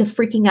kind of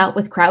freaking out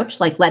with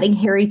Crouch, like letting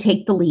Harry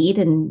take the lead,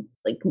 and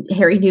like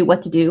Harry knew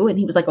what to do and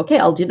he was like, okay,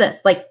 I'll do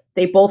this. Like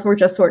they both were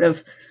just sort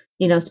of,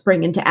 you know,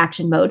 spring into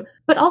action mode,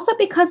 but also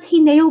because he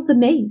nailed the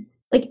maze.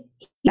 Like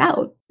he's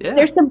out. Yeah.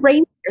 There's some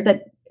brain here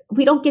that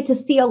we don't get to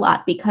see a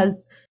lot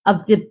because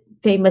of the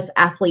famous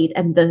athlete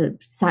and the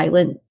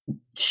silent,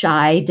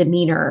 shy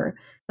demeanor.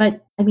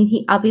 But I mean,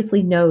 he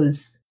obviously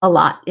knows a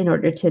lot in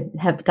order to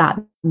have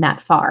gotten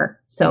that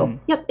far. So,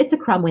 yep, it's a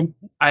Krum win.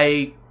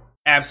 I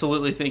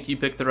absolutely think you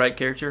picked the right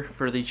character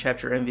for the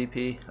chapter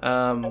MVP.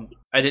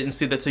 I didn't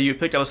see that, so you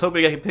picked. I was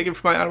hoping I could pick him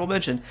for my honorable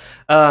mention,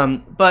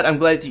 but I'm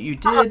glad that you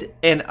did.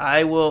 And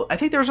I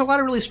think there's a lot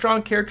of really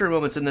strong character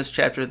moments in this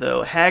chapter,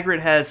 though.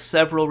 Hagrid has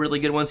several really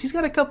good ones. He's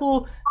got a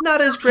couple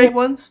not as great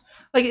ones.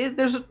 Like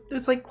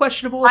it's like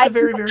questionable at the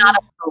very very.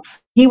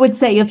 He would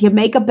say, if you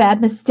make a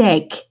bad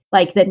mistake,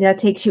 like then that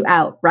takes you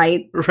out,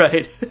 right?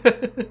 Right.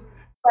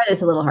 Fred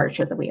is a little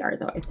harsher than we are,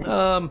 though, I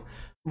think.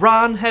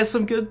 Ron has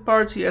some good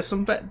parts. He has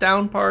some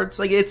down parts.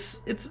 Like it's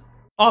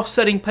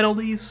offsetting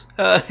penalties.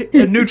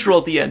 Neutral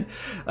at the end.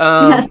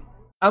 Yes.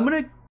 I'm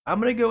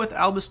gonna go with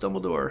Albus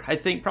Dumbledore. I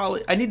think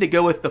probably I need to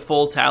go with the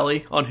full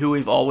tally on who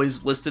we've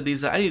always listed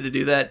these. I need to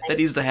do that. That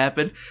needs to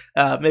happen.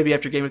 Maybe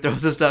after Game of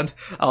Thrones is done,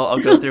 I'll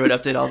go through and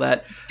update all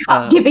that.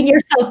 Stop giving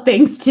yourself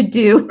things to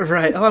do.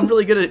 Right. Oh, I'm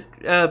really good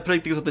at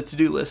putting things on the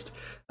to-do list.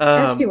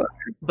 Yes, you are.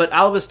 But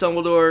Albus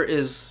Dumbledore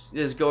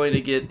is going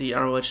to get the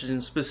honorable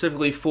mention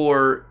specifically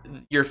for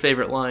your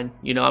favorite line.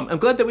 You know, I'm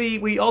glad that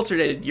we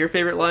alternated. Your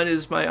favorite line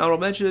is my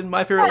honorable mention.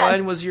 My favorite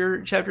line was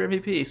your chapter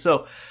MVP.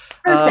 So.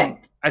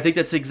 Perfect. I think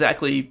that's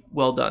exactly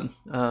well done.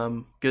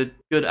 Good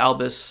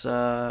Albus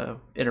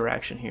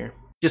interaction here.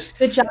 Just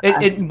good job.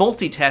 It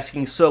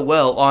multitasking so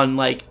well on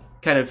like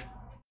kind of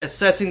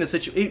assessing the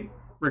situation,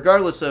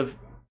 regardless of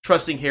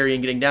trusting Harry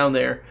and getting down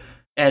there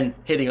and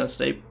hitting on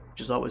Snape,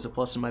 which is always a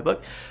plus in my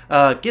book.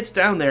 Gets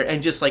down there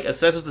and just like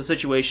assesses the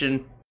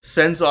situation,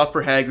 sends off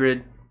for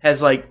Hagrid,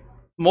 has like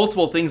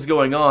multiple things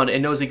going on,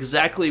 and knows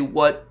exactly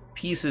what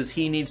pieces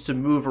he needs to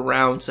move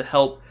around to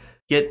help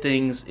get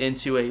things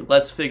into a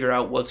let's figure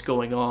out what's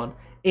going on,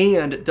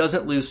 and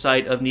doesn't lose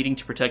sight of needing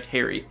to protect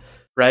Harry,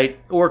 right?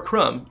 Or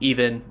Krum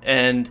even.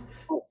 And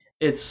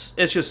it's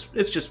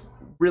just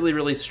really,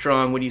 really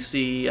strong when you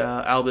see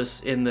Albus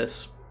in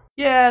this.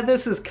 Yeah,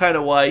 this is kind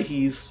of why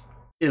he's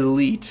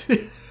elite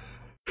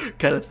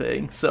kind of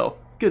thing. So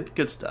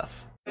good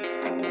stuff.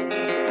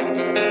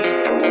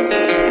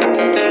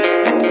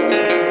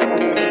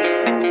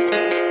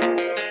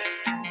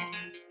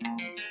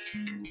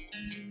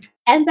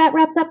 And that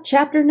wraps up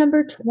chapter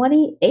number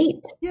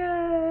 28.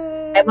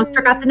 Yay! I almost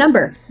forgot the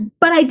number,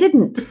 but I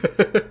didn't.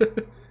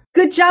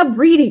 Good job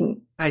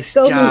reading. Nice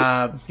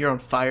job. You're on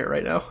fire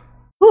right now.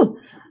 Ooh.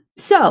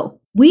 So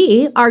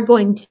we are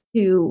going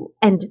to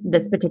end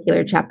this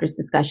particular chapter's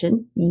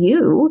discussion.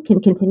 You can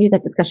continue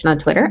that discussion on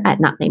Twitter at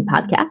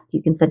NotNamedPodcast.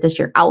 You can send us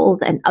your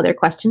owls and other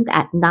questions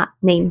at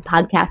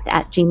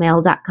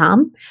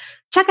notnamedpodcast@gmail.com.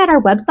 Check out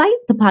our website,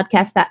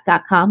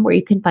 thepodcast.com, where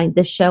you can find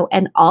this show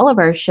and all of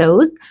our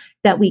shows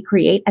that we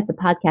create at the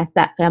Podcast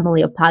That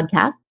family of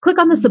podcasts. Click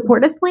on the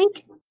Support Us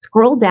link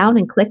scroll down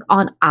and click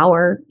on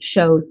our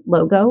show's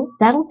logo.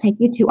 That'll take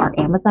you to our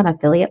Amazon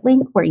affiliate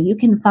link where you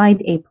can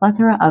find a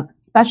plethora of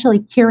specially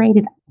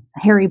curated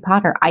Harry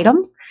Potter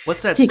items.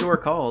 What's that store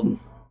called?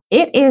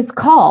 It is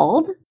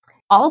called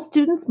All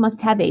Students Must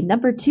Have a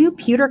Number 2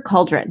 Pewter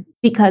Cauldron,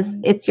 because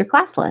it's your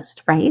class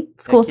list, right?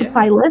 School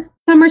supply list.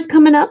 Summer's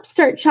coming up.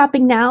 Start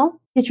shopping now.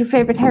 Get your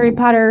favorite Harry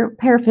Potter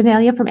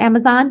paraphernalia from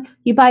Amazon.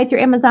 You buy it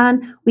through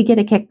Amazon, we get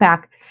a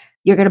kickback.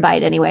 You're going to buy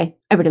it anyway.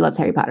 Everybody loves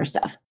Harry Potter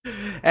stuff.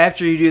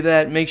 After you do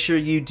that, make sure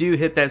you do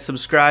hit that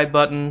subscribe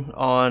button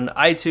on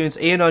iTunes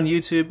and on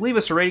YouTube. Leave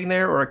us a rating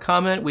there or a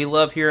comment. We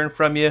love hearing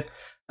from you.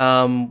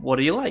 What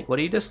do you like? What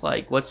do you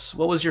dislike? What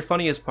was your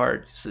funniest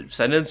part?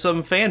 Send in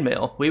some fan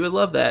mail. We would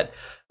love that.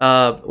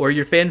 Or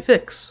your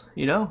fanfics.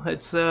 You know,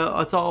 it's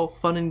all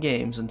fun and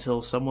games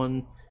until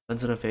someone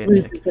sends in a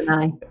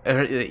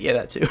fanfic. Yeah,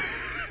 that too.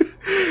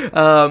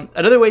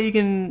 Another way you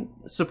can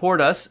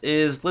support us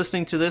is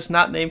listening to this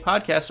Not Named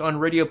podcast on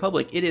Radio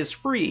Public. It is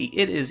free,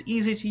 it is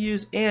easy to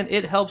use, and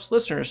it helps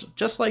listeners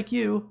just like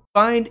you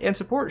find and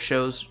support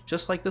shows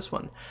just like this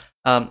one.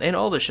 And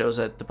all the shows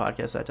at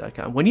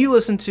thepodcast.com. When you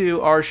listen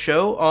to our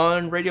show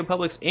on Radio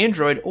Public's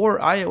Android or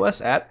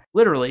iOS app,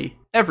 literally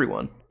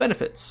everyone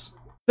benefits.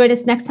 Join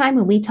us next time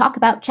when we talk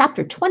about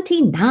Chapter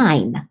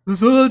 29.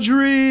 The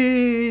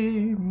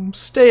Dream.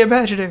 Stay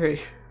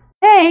imaginary.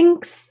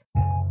 Thanks.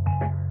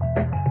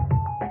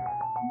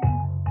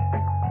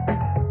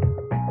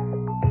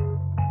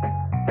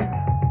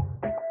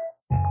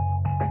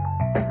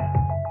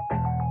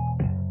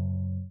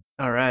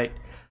 All right.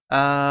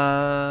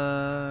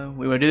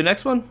 We want to do the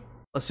next one?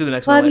 Let's do the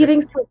next one later. I'm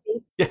getting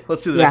sleepy. Yeah,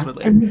 let's do the next one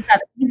later. And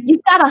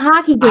you've got a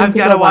hockey game. I've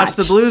got to watch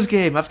the Blues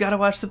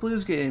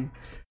game.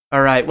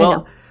 All right.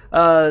 Well,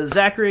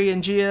 Zachary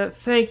and Gia,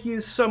 thank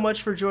you so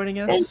much for joining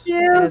us. Thank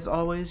you. As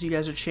always, you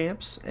guys are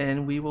champs,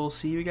 and we will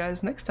see you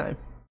guys next time.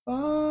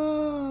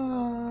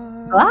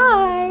 Bye.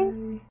 Bye.